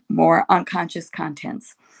adding more unconscious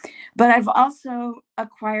contents. But I've also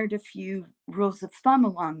acquired a few rules of thumb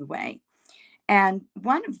along the way. And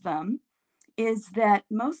one of them is that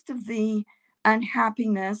most of the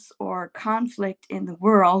unhappiness or conflict in the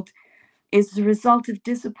world is the result of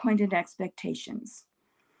disappointed expectations.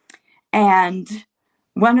 And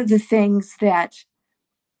one of the things that,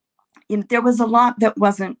 there was a lot that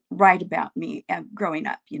wasn't right about me growing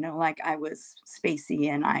up, like I was spacey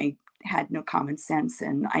and I had no common sense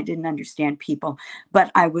and I didn't understand people,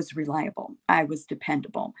 but I was reliable. I was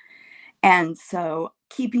dependable. And so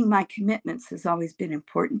keeping my commitments has always been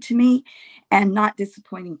important to me, and not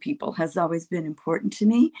disappointing people has always been important to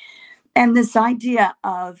me. And this idea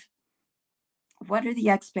of what are the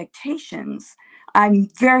expectations? I'm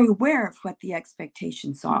very aware of what the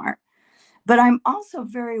expectations are, but I'm also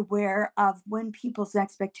very aware of when people's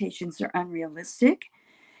expectations are unrealistic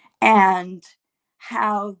and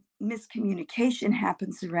how miscommunication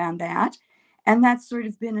happens around that. And that's sort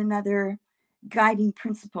of been another guiding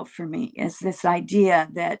principle for me, is this idea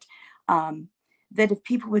that that if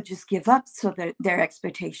people would just give up their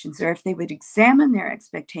expectations, or if they would examine their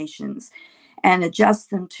expectations and adjust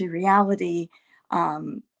them to reality,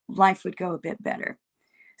 life would go a bit better.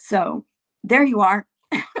 So there you are.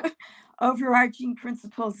 Overarching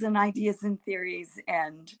principles and ideas and theories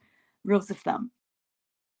and rules of thumb.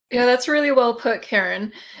 Yeah, that's really well put,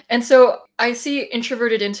 Karen. And so I see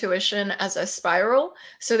introverted intuition as a spiral.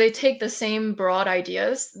 So they take the same broad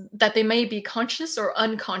ideas that they may be conscious or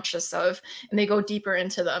unconscious of, and they go deeper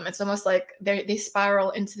into them. It's almost like they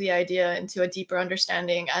spiral into the idea, into a deeper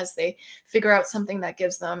understanding, as they figure out something that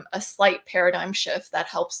gives them a slight paradigm shift that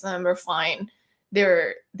helps them refine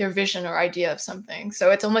their vision or idea of something.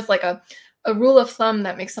 So it's almost like a rule of thumb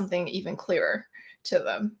that makes something even clearer to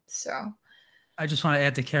them. So I just want to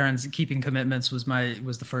add to Karen's, keeping commitments was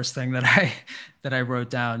the first thing that I wrote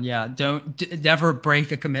down. Yeah, never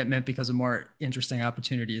break a commitment because a more interesting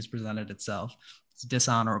opportunity has presented itself. It's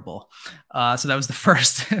dishonorable. So that was the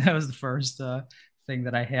first thing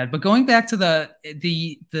that I had. But going back to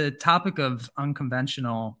the topic of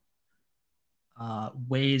unconventional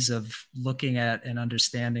ways of looking at and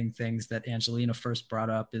understanding things that Angelina first brought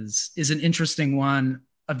up is an interesting one,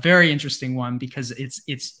 a very interesting one, because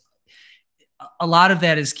it's a lot of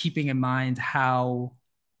that is keeping in mind how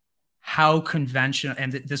conventional,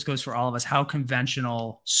 and this goes for all of us, how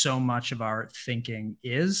conventional so much of our thinking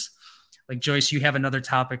is. Like, Joyce, you have another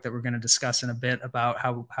topic that we're going to discuss in a bit about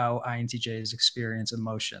how INTJs experience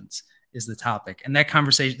emotions is the topic. And that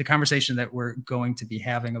conversation, the conversation that we're going to be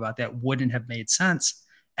having about that, wouldn't have made sense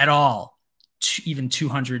at all, even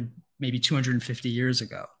 200, maybe 250 years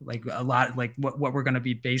ago. Like a lot, like what we're going to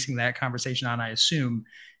be basing that conversation on, I assume,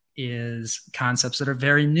 is concepts that are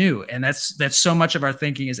very new. And that's so much of our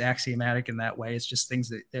thinking is axiomatic in that way. It's just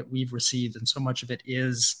things that we've received. And so much of it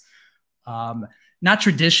is not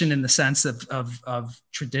tradition in the sense of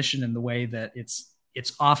tradition in the way that it's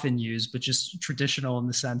often used, but just traditional in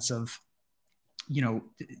the sense of, you know,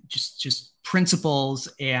 just principles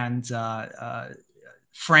and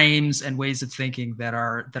frames and ways of thinking that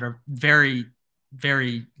are very,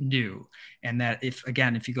 very new. And that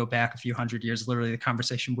if you go back a few hundred years, literally the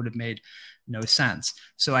conversation would have made no sense.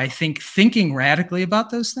 So I think thinking radically about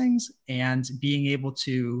those things and being able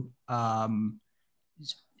to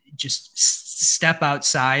just step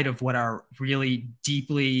outside of what are really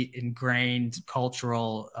deeply ingrained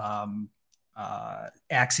cultural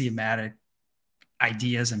axiomatic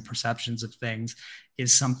ideas and perceptions of things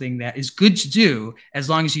is something that is good to do, as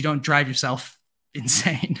long as you don't drive yourself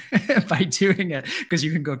insane by doing it, because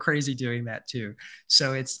you can go crazy doing that too.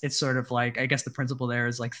 So it's sort of like, I guess the principle there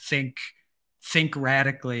is like think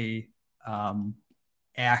radically,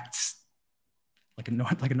 act like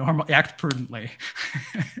a normal, act prudently.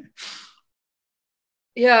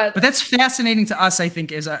 Yeah, but that's fascinating to us, I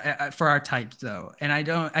think, is for our types, though. And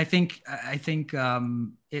I think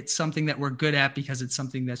it's something that we're good at because it's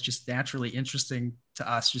something that's just naturally interesting to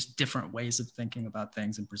us, just different ways of thinking about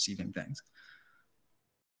things and perceiving things.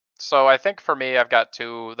 So I think for me, I've got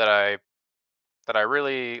two that I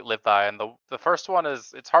really live by, and the first one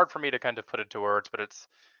is, it's hard for me to kind of put into words, but it's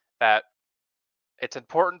that it's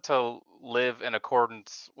important to live in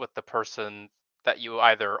accordance with the person that you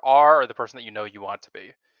either are or the person that you know you want to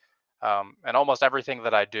be. And almost everything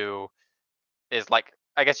that I do is like,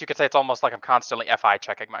 I guess you could say it's almost like I'm constantly FI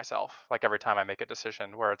checking myself, like every time I make a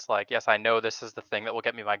decision, where it's like, yes, I know this is the thing that will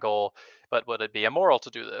get me my goal, but would it be immoral to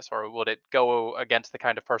do this? Or would it go against the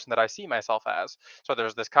kind of person that I see myself as? So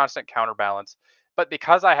there's this constant counterbalance. But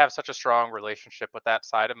because I have such a strong relationship with that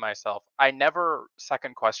side of myself, I never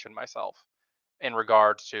second question myself in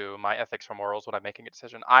regards to my ethics or morals when I'm making a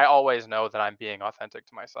decision. I always know that I'm being authentic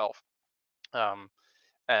to myself.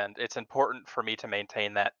 And it's important for me to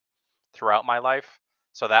maintain that throughout my life.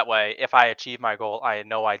 So that way, if I achieve my goal, I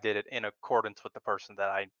know I did it in accordance with the person that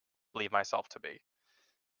I believe myself to be.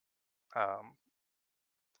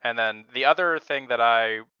 And then the other thing that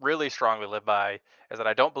I really strongly live by is that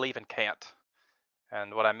I don't believe in can't.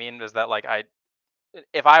 And what I mean is that, like,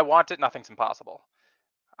 if I want it, nothing's impossible.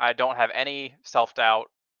 I don't have any self-doubt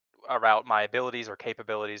about my abilities or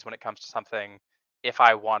capabilities when it comes to something if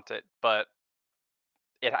I want it, but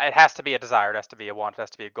it has to be a desire, it has to be a want, it has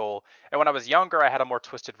to be a goal. And when I was younger, I had a more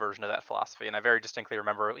twisted version of that philosophy. And I very distinctly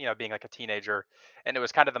remember, being like a teenager, and it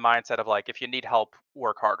was kind of the mindset of like, if you need help,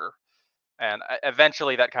 work harder. And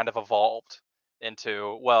eventually that kind of evolved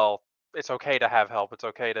into, well, it's okay to have help, it's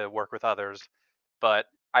okay to work with others, but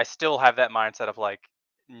I still have that mindset of like,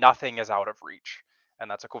 nothing is out of reach. And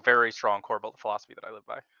that's a very strong core philosophy that I live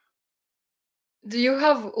by. Do you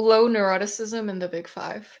have low neuroticism in the big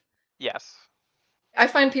five? Yes. I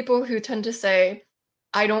find people who tend to say,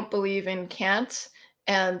 I don't believe in can't,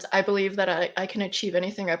 and I believe that I can achieve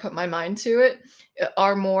anything I put my mind to it,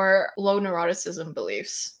 are more low neuroticism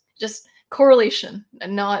beliefs. Just correlation,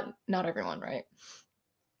 and not everyone, right?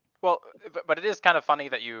 Well, but it is kind of funny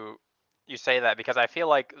that you say that, because I feel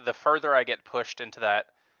like the further I get pushed into that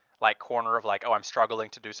like corner of like, oh, I'm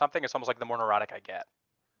struggling to do something, it's almost like the more neurotic I get.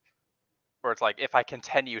 Where it's like, if I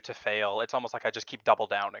continue to fail, it's almost like I just keep double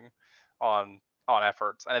downing on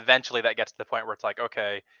efforts, and eventually that gets to the point where it's like,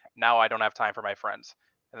 okay, now I don't have time for my friends.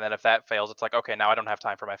 And then if that fails, it's like, okay, now I don't have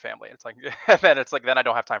time for my family. It's like, and then it's like, then I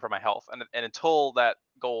don't have time for my health. And until that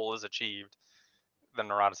goal is achieved, the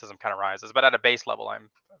neuroticism kind of rises. But at a base level, I'm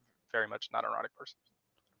very much not a neurotic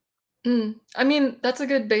person. I mean, that's a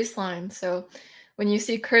good baseline. So when you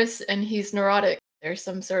see Chris and he's neurotic, there's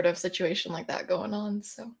some sort of situation like that going on.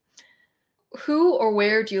 So who or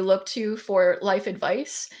where do you look to for life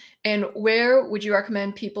advice? And where would you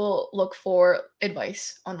recommend people look for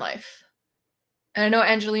advice on life? And I know,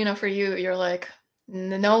 Angelina, for you, you're like,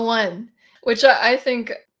 no one, which I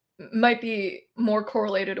think might be more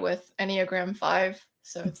correlated with Enneagram 5.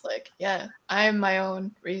 So it's like, yeah, I am my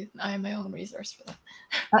own resource for that.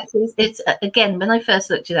 Actually, it's again, when I first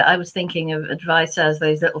looked at it, I was thinking of advice as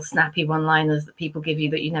those little snappy one-liners that people give you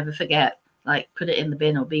that you never forget, like put it in the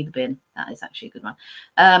bin or be the bin. That is actually a good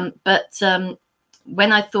one. But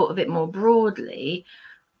when I thought of it more broadly,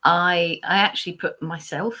 I actually put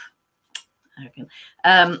myself,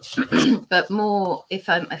 but more if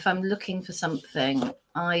I'm looking for something,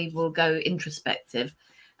 I will go introspective,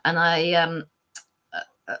 and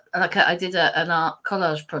like I did an art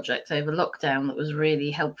collage project over lockdown that was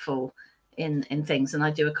really helpful in things, and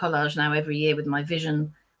I do a collage now every year with my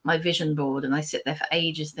vision board, and I sit there for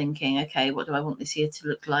ages thinking, okay, what do I want this year to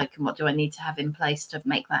look like, and what do I need to have in place to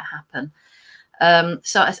make that happen?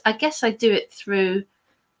 So I guess I do it through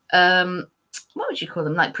what would you call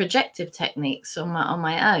them, like projective techniques on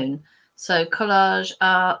my own. So collage,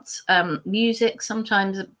 art, music.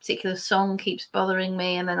 Sometimes a particular song keeps bothering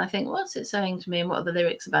me, and then I think, what's it saying to me, and what are the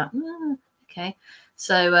lyrics about? Okay,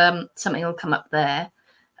 so something will come up there.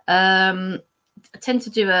 I tend to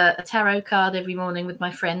do a tarot card every morning with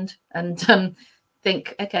my friend, and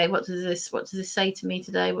think, okay, what does this say to me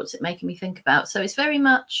today? What's it making me think about? So it's very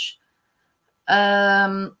much.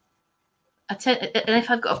 And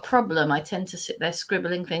if I've got a problem, I tend to sit there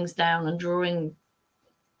scribbling things down and drawing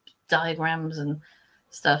diagrams and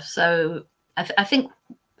stuff. So I think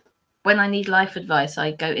when I need life advice,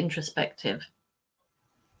 I go introspective.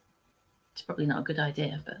 It's probably not a good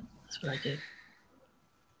idea, but that's what I do.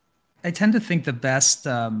 I tend to think the best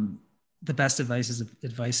advice is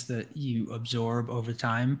advice that you absorb over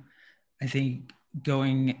time. I think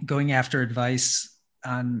going after advice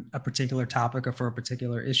on a particular topic or for a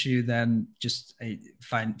particular issue, then just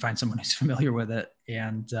find someone who's familiar with it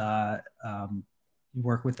and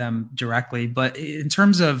work with them directly. But in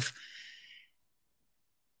terms of,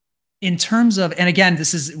 and again,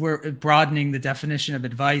 we're broadening the definition of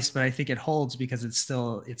advice, but I think it holds because it's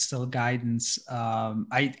still guidance.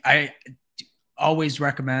 I always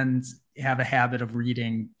recommend have a habit of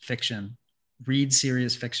reading fiction, read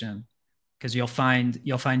serious fiction, because you'll find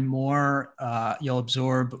more, you'll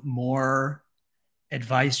absorb more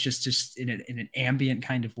advice just in an ambient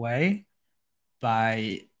kind of way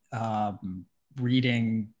by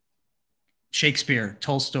reading Shakespeare,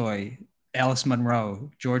 Tolstoy, Alice Munro,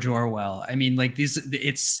 George Orwell. I mean, like these,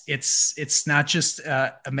 it's not just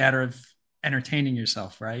a matter of entertaining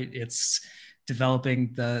yourself, right? It's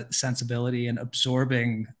developing the sensibility and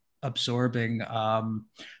absorbing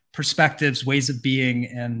perspectives, ways of being,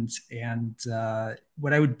 and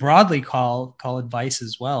what I would broadly call advice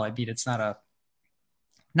as well. I mean, it's not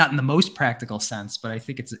in the most practical sense, but I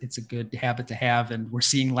think it's a good habit to have, and we're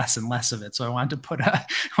seeing less and less of it. So I wanted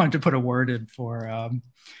to put a word in for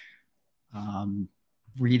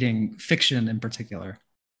reading fiction in particular.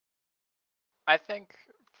 I think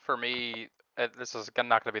for me, this is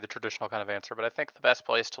not going to be the traditional kind of answer, but I think the best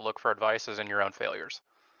place to look for advice is in your own failures.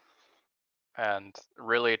 And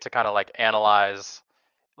really to kind of like analyze,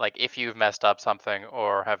 like if you've messed up something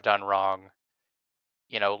or have done wrong,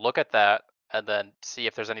 look at that and then see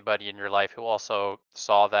if there's anybody in your life who also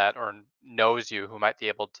saw that or knows you, who might be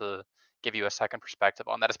able to give you a second perspective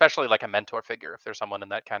on that, especially like a mentor figure, if there's someone in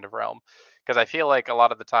that kind of realm. Because I feel like a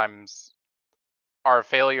lot of the times our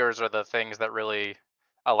failures are the things that really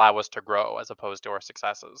allow us to grow as opposed to our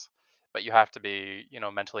successes. But you have to be,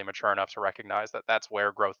 mentally mature enough to recognize that that's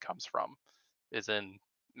where growth comes from, is in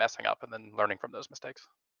messing up and then learning from those mistakes.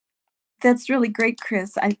 That's really great,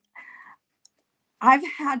 Chris. I've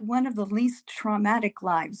had one of the least traumatic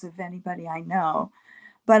lives of anybody I know,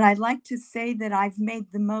 but I like to say that I've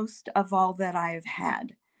made the most of all that I have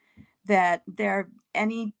had. That there,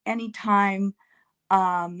 any time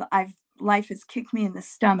life has kicked me in the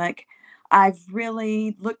stomach, I've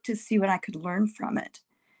really looked to see what I could learn from it,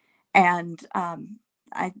 and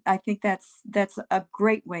I think that's a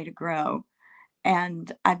great way to grow.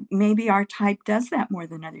 And maybe our type does that more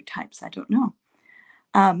than other types. I don't know.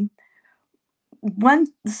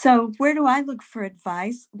 So where do I look for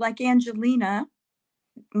advice? Like Angelina,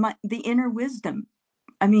 the inner wisdom.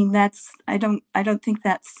 I mean, I don't think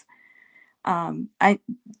that's,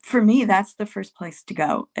 for me, that's the first place to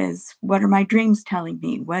go, is what are my dreams telling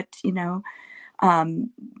me? What,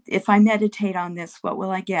 if I meditate on this, what will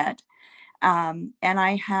I get? And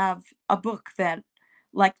I have a book that,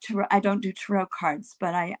 like, I don't do tarot cards,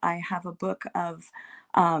 but I have a book of,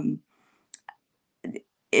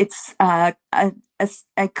 it's a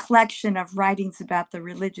collection of writings about the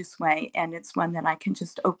religious way, and it's one that I can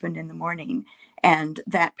just open in the morning, and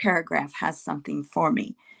that paragraph has something for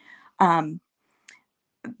me.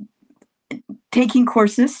 Taking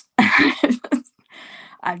courses,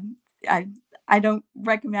 I don't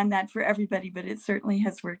recommend that for everybody, but it certainly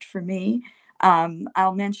has worked for me.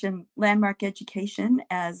 I'll mention landmark education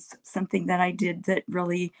as something that I did that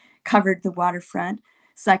really covered the waterfront.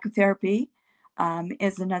 Psychotherapy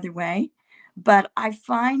is another way. But I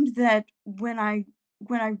find that when I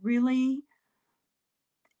really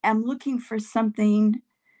am looking for something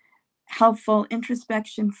helpful,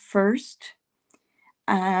 introspection first,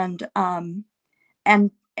 and I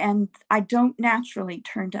don't naturally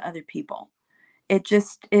turn to other people.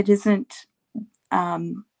 it isn't,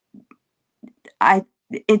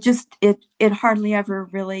 it hardly ever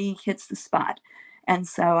really hits the spot. And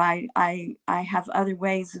so I have other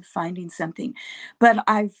ways of finding something. But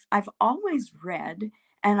I've always read,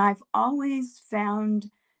 and I've always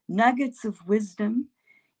found nuggets of wisdom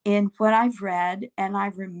in what I've read, and I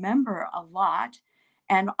remember a lot.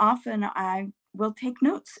 And often I will take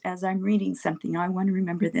notes as I'm reading something. I want to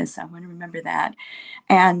remember this, I want to remember that.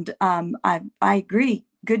 And I agree,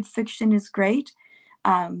 good fiction is great.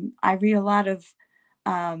 I read a lot of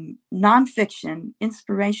nonfiction,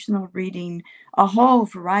 inspirational reading, a whole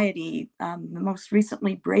variety. The most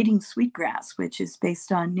recently, Braiding Sweetgrass, which is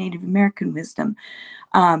based on Native American wisdom.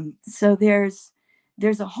 So there's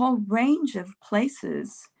a whole range of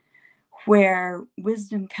places where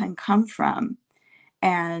wisdom can come from,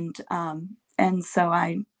 and so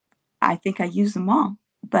I think I use them all.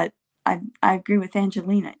 But I agree with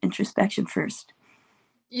Angelina. Introspection first.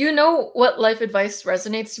 You know what life advice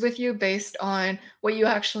resonates with you based on what you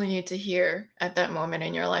actually need to hear at that moment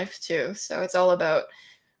in your life too. So it's all about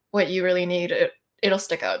what you really need. It'll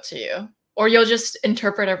stick out to you. Or you'll just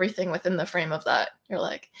interpret everything within the frame of that. You're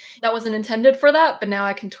like, that wasn't intended for that, but now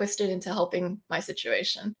I can twist it into helping my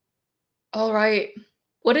situation. All right.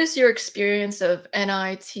 What is your experience of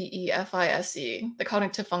NITEFISE, the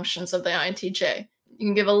cognitive functions of the INTJ? You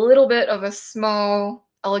can give a little bit of a small,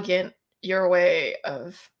 elegant, your way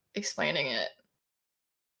of explaining it.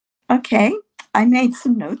 Okay, I made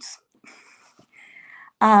some notes.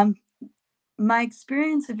 My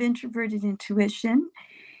experience of introverted intuition,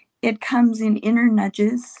 it comes in inner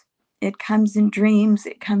nudges, it comes in dreams,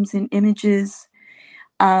 it comes in images,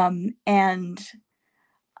 and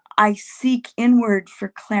I seek inward for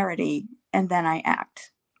clarity, and then I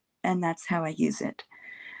act, and that's how I use it.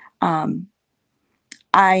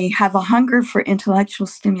 I have a hunger for intellectual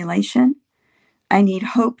stimulation. I need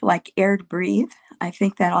hope like air to breathe. I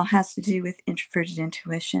think that all has to do with introverted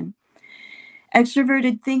intuition.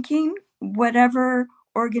 Extroverted thinking, whatever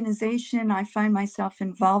organization I find myself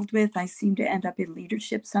involved with, I seem to end up in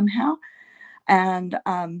leadership somehow. And,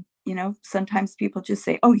 sometimes people just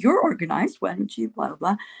say, oh, you're organized, why don't you, blah, blah,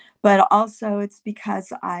 blah. But also it's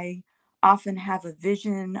because I often have a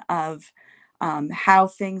vision of how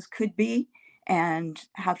things could be and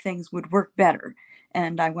how things would work better.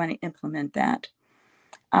 And I want to implement that.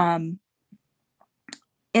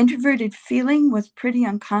 Introverted feeling was pretty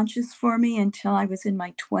unconscious for me until I was in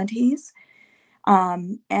my 20s.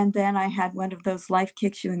 And then I had one of those life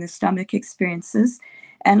kicks you in the stomach experiences.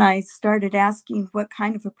 And I started asking, what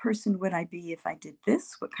kind of a person would I be if I did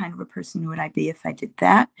this? What kind of a person would I be if I did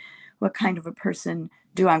that? What kind of a person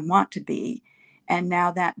do I want to be? And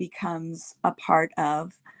now that becomes a part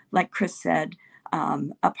of, like Chris said,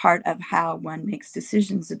 a part of how one makes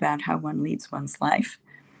decisions about how one leads one's life.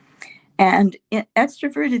 And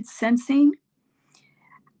extroverted sensing,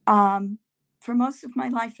 for most of my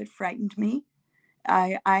life, it frightened me.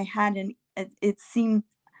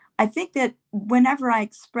 I think that whenever I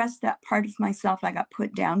expressed that part of myself, I got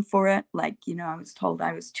put down for it. Like, I was told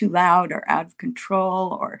I was too loud or out of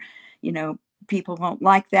control, or, people won't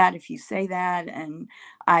like that if you say that. And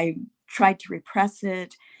I tried to repress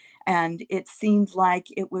it. And it seemed like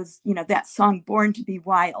it was, that song Born to be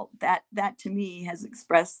Wild, that to me has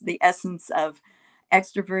expressed the essence of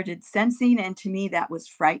extroverted sensing. And to me, that was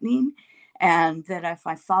frightening. And that if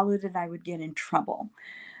I followed it, I would get in trouble.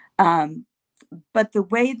 But the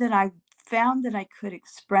way that I found that I could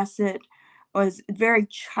express it was very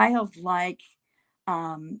childlike.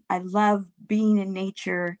 I love being in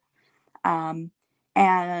nature,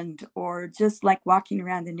 or just like walking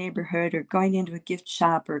around the neighborhood or going into a gift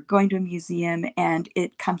shop or going to a museum, and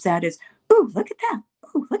it comes out as, ooh, look at that.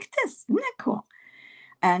 Ooh, look at this. Isn't that cool?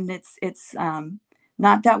 And it's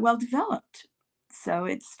not that well developed. So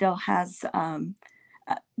it still has a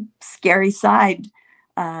scary side.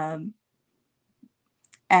 And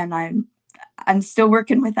I'm still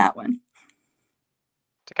working with that one.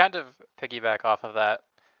 To kind of piggyback off of that,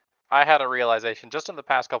 I had a realization just in the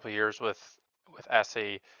past couple of years with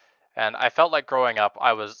SE, and I felt like growing up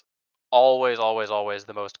I was always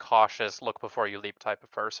the most cautious, look before you leap type of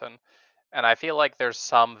person. And I feel like there's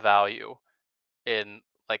some value in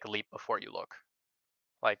like leap before you look.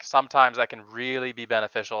 Like sometimes that can really be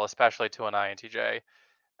beneficial, especially to an INTJ.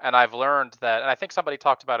 And I've learned that, and I think somebody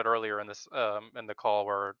talked about it earlier in this in the call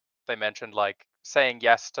where they mentioned like saying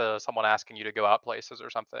yes to someone asking you to go out places or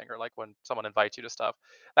something, or like when someone invites you to stuff.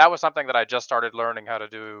 That was something that I just started learning how to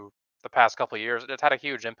do the past couple of years. It's had a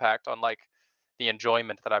huge impact on like the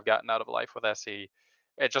enjoyment that I've gotten out of life with SE.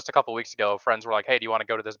 just a couple weeks ago, friends were like, "Hey, do you want to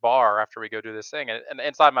go to this bar after we go do this thing?" And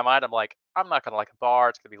inside my mind, I'm like, I'm not gonna like a bar.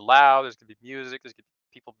 It's gonna be loud. There's gonna be music. There's gonna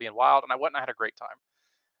be people being wild. And I went and I had a great time.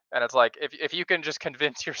 And it's like if you can just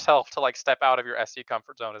convince yourself to like step out of your SE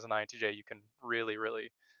comfort zone as an INTJ, you can really,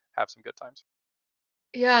 really have some good times.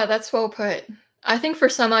 Yeah, that's well put. I think for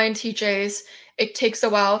some INTJs, it takes a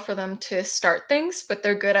while for them to start things, but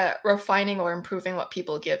they're good at refining or improving what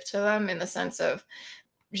people give to them in the sense of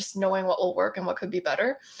just knowing what will work and what could be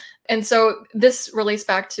better. And so this relates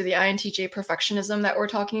back to the INTJ perfectionism that we're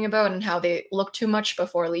talking about and how they look too much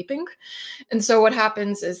before leaping. And so what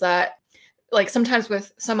happens is that, like, sometimes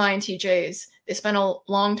with some INTJs, they spend a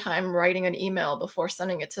long time writing an email before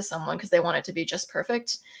sending it to someone because they want it to be just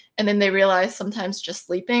perfect. And then they realize sometimes just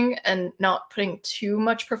sleeping and not putting too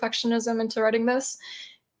much perfectionism into writing this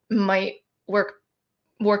might work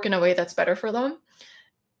in a way that's better for them.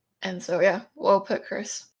 And so, yeah, well put,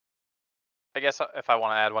 Chris. I guess if I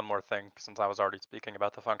want to add one more thing, since I was already speaking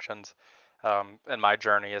about the functions in my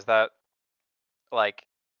journey, is that like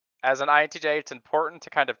as an INTJ, it's important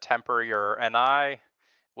to kind of temper your NI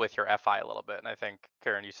with your FI a little bit. And I think,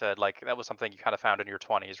 Karen, you said like that was something you kind of found in your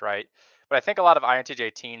 20s, right? But I think a lot of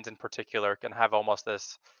INTJ teens in particular can have almost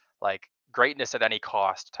this like greatness at any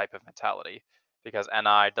cost type of mentality because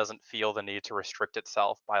NI doesn't feel the need to restrict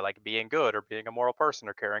itself by like being good or being a moral person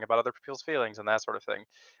or caring about other people's feelings and that sort of thing.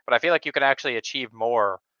 But I feel like you can actually achieve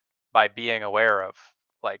more by being aware of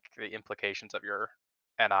like the implications of your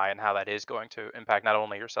NI and how that is going to impact not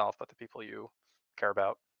only yourself but the people you care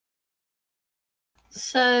about.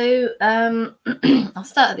 So I'll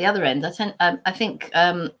start at the other end. I think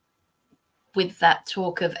with that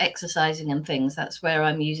talk of exercising and things, that's where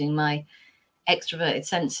I'm using my extroverted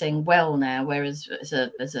sensing well now, whereas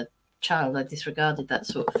as a child I disregarded that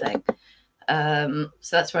sort of thing.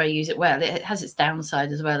 So that's where I use it well. It has its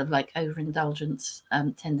downside as well of like overindulgence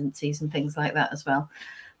tendencies and things like that as well.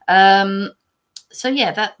 So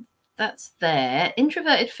yeah, that's there.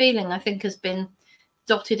 Introverted feeling I think has been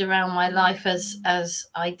dotted around my life as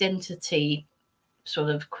identity sort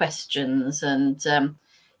of questions and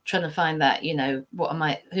trying to find that, you know, who am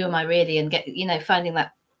I really, and get, you know, finding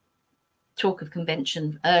that talk of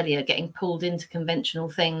convention earlier, getting pulled into conventional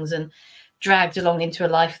things and dragged along into a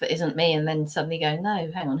life that isn't me, and then suddenly go,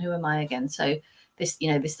 no, hang on, who am I again? So this,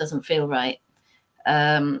 you know, this doesn't feel right.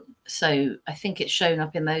 So I think it's shown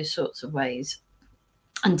up in those sorts of ways.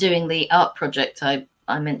 And doing the art project I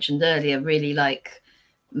mentioned earlier really like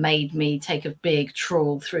made me take a big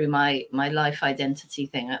trawl through my life identity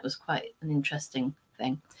thing. That was quite an interesting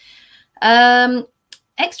thing.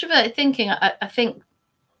 Extroverted thinking, I think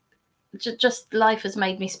just life has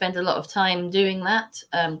made me spend a lot of time doing that,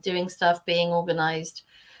 doing stuff, being organized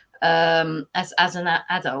as an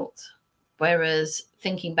adult. Whereas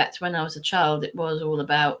thinking back to when I was a child, it was all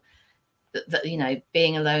about you know,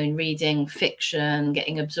 being alone, reading fiction,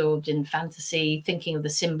 getting absorbed in fantasy, thinking of the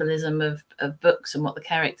symbolism of books and what the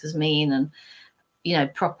characters mean, and, you know,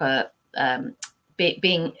 proper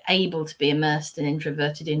being able to be immersed in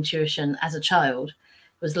introverted intuition as a child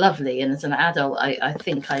was lovely. And as an adult, I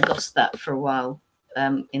think I lost that for a while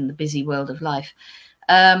in the busy world of life.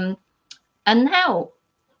 And now,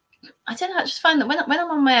 I don't know, I just find that when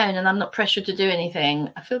I'm on my own and I'm not pressured to do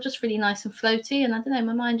anything, I feel just really nice and floaty. And I don't know,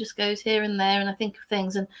 my mind just goes here and there and I think of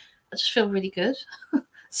things and I just feel really good.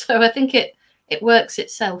 So I think it works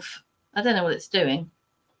itself. I don't know what it's doing,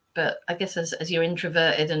 but I guess as your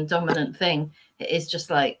introverted and dominant thing, it is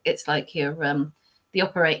just like, it's like your the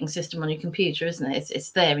operating system on your computer, isn't it?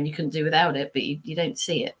 It's there and you couldn't do without it, but you don't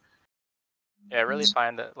see it. Yeah, I really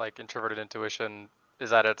find that like introverted intuition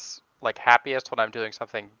is at its like happiest when I'm doing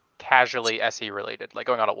something casually SE related, like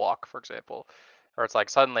going on a walk, for example, or it's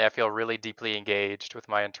like suddenly I feel really deeply engaged with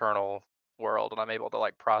my internal world and I'm able to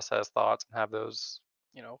like process thoughts and have those,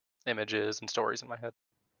 you know, images and stories in my head.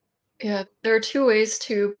 Yeah, there are two ways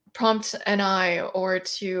to prompt NI or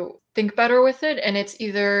to think better with it, and it's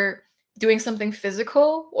either doing something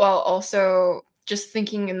physical while also just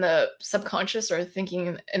thinking in the subconscious or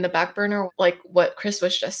thinking in the back burner, like what Chris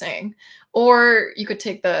was just saying. Or you could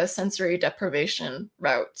take the sensory deprivation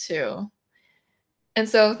route too. And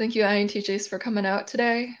so thank you, INTJs, for coming out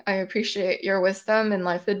today. I appreciate your wisdom and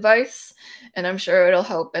life advice, and I'm sure it'll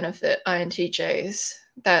help benefit INTJs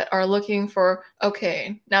that are looking for,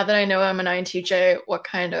 okay, now that I know I'm an INTJ, what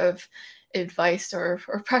kind of advice or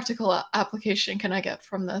practical application can I get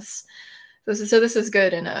from this? So this is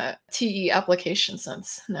good in a TE application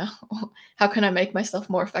sense. Now, how can I make myself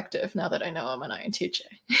more effective now that I know I'm an INTJ?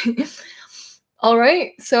 All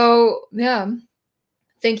right, so yeah,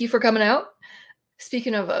 thank you for coming out.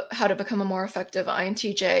 Speaking of how to become a more effective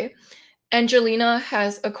INTJ, Angelina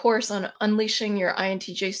has a course on unleashing your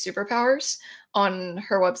INTJ superpowers on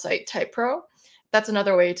her website, Typro. That's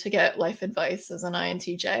another way to get life advice as an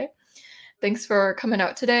INTJ. Thanks for coming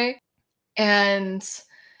out today. And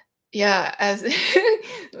yeah, as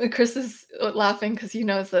Chris is laughing because he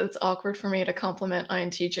knows that it's awkward for me to compliment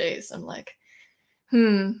INTJs. I'm like,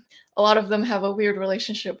 a lot of them have a weird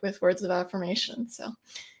relationship with words of affirmation. So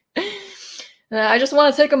I just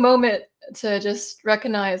want to take a moment to just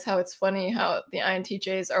recognize how it's funny how the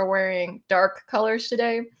INTJs are wearing dark colors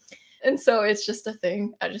today. And so it's just a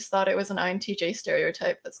thing. I just thought it was an INTJ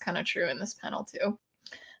stereotype that's kind of true in this panel too.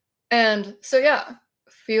 And so yeah,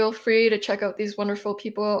 feel free to check out these wonderful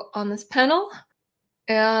people on this panel.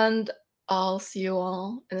 And I'll see you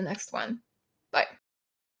all in the next one. Bye.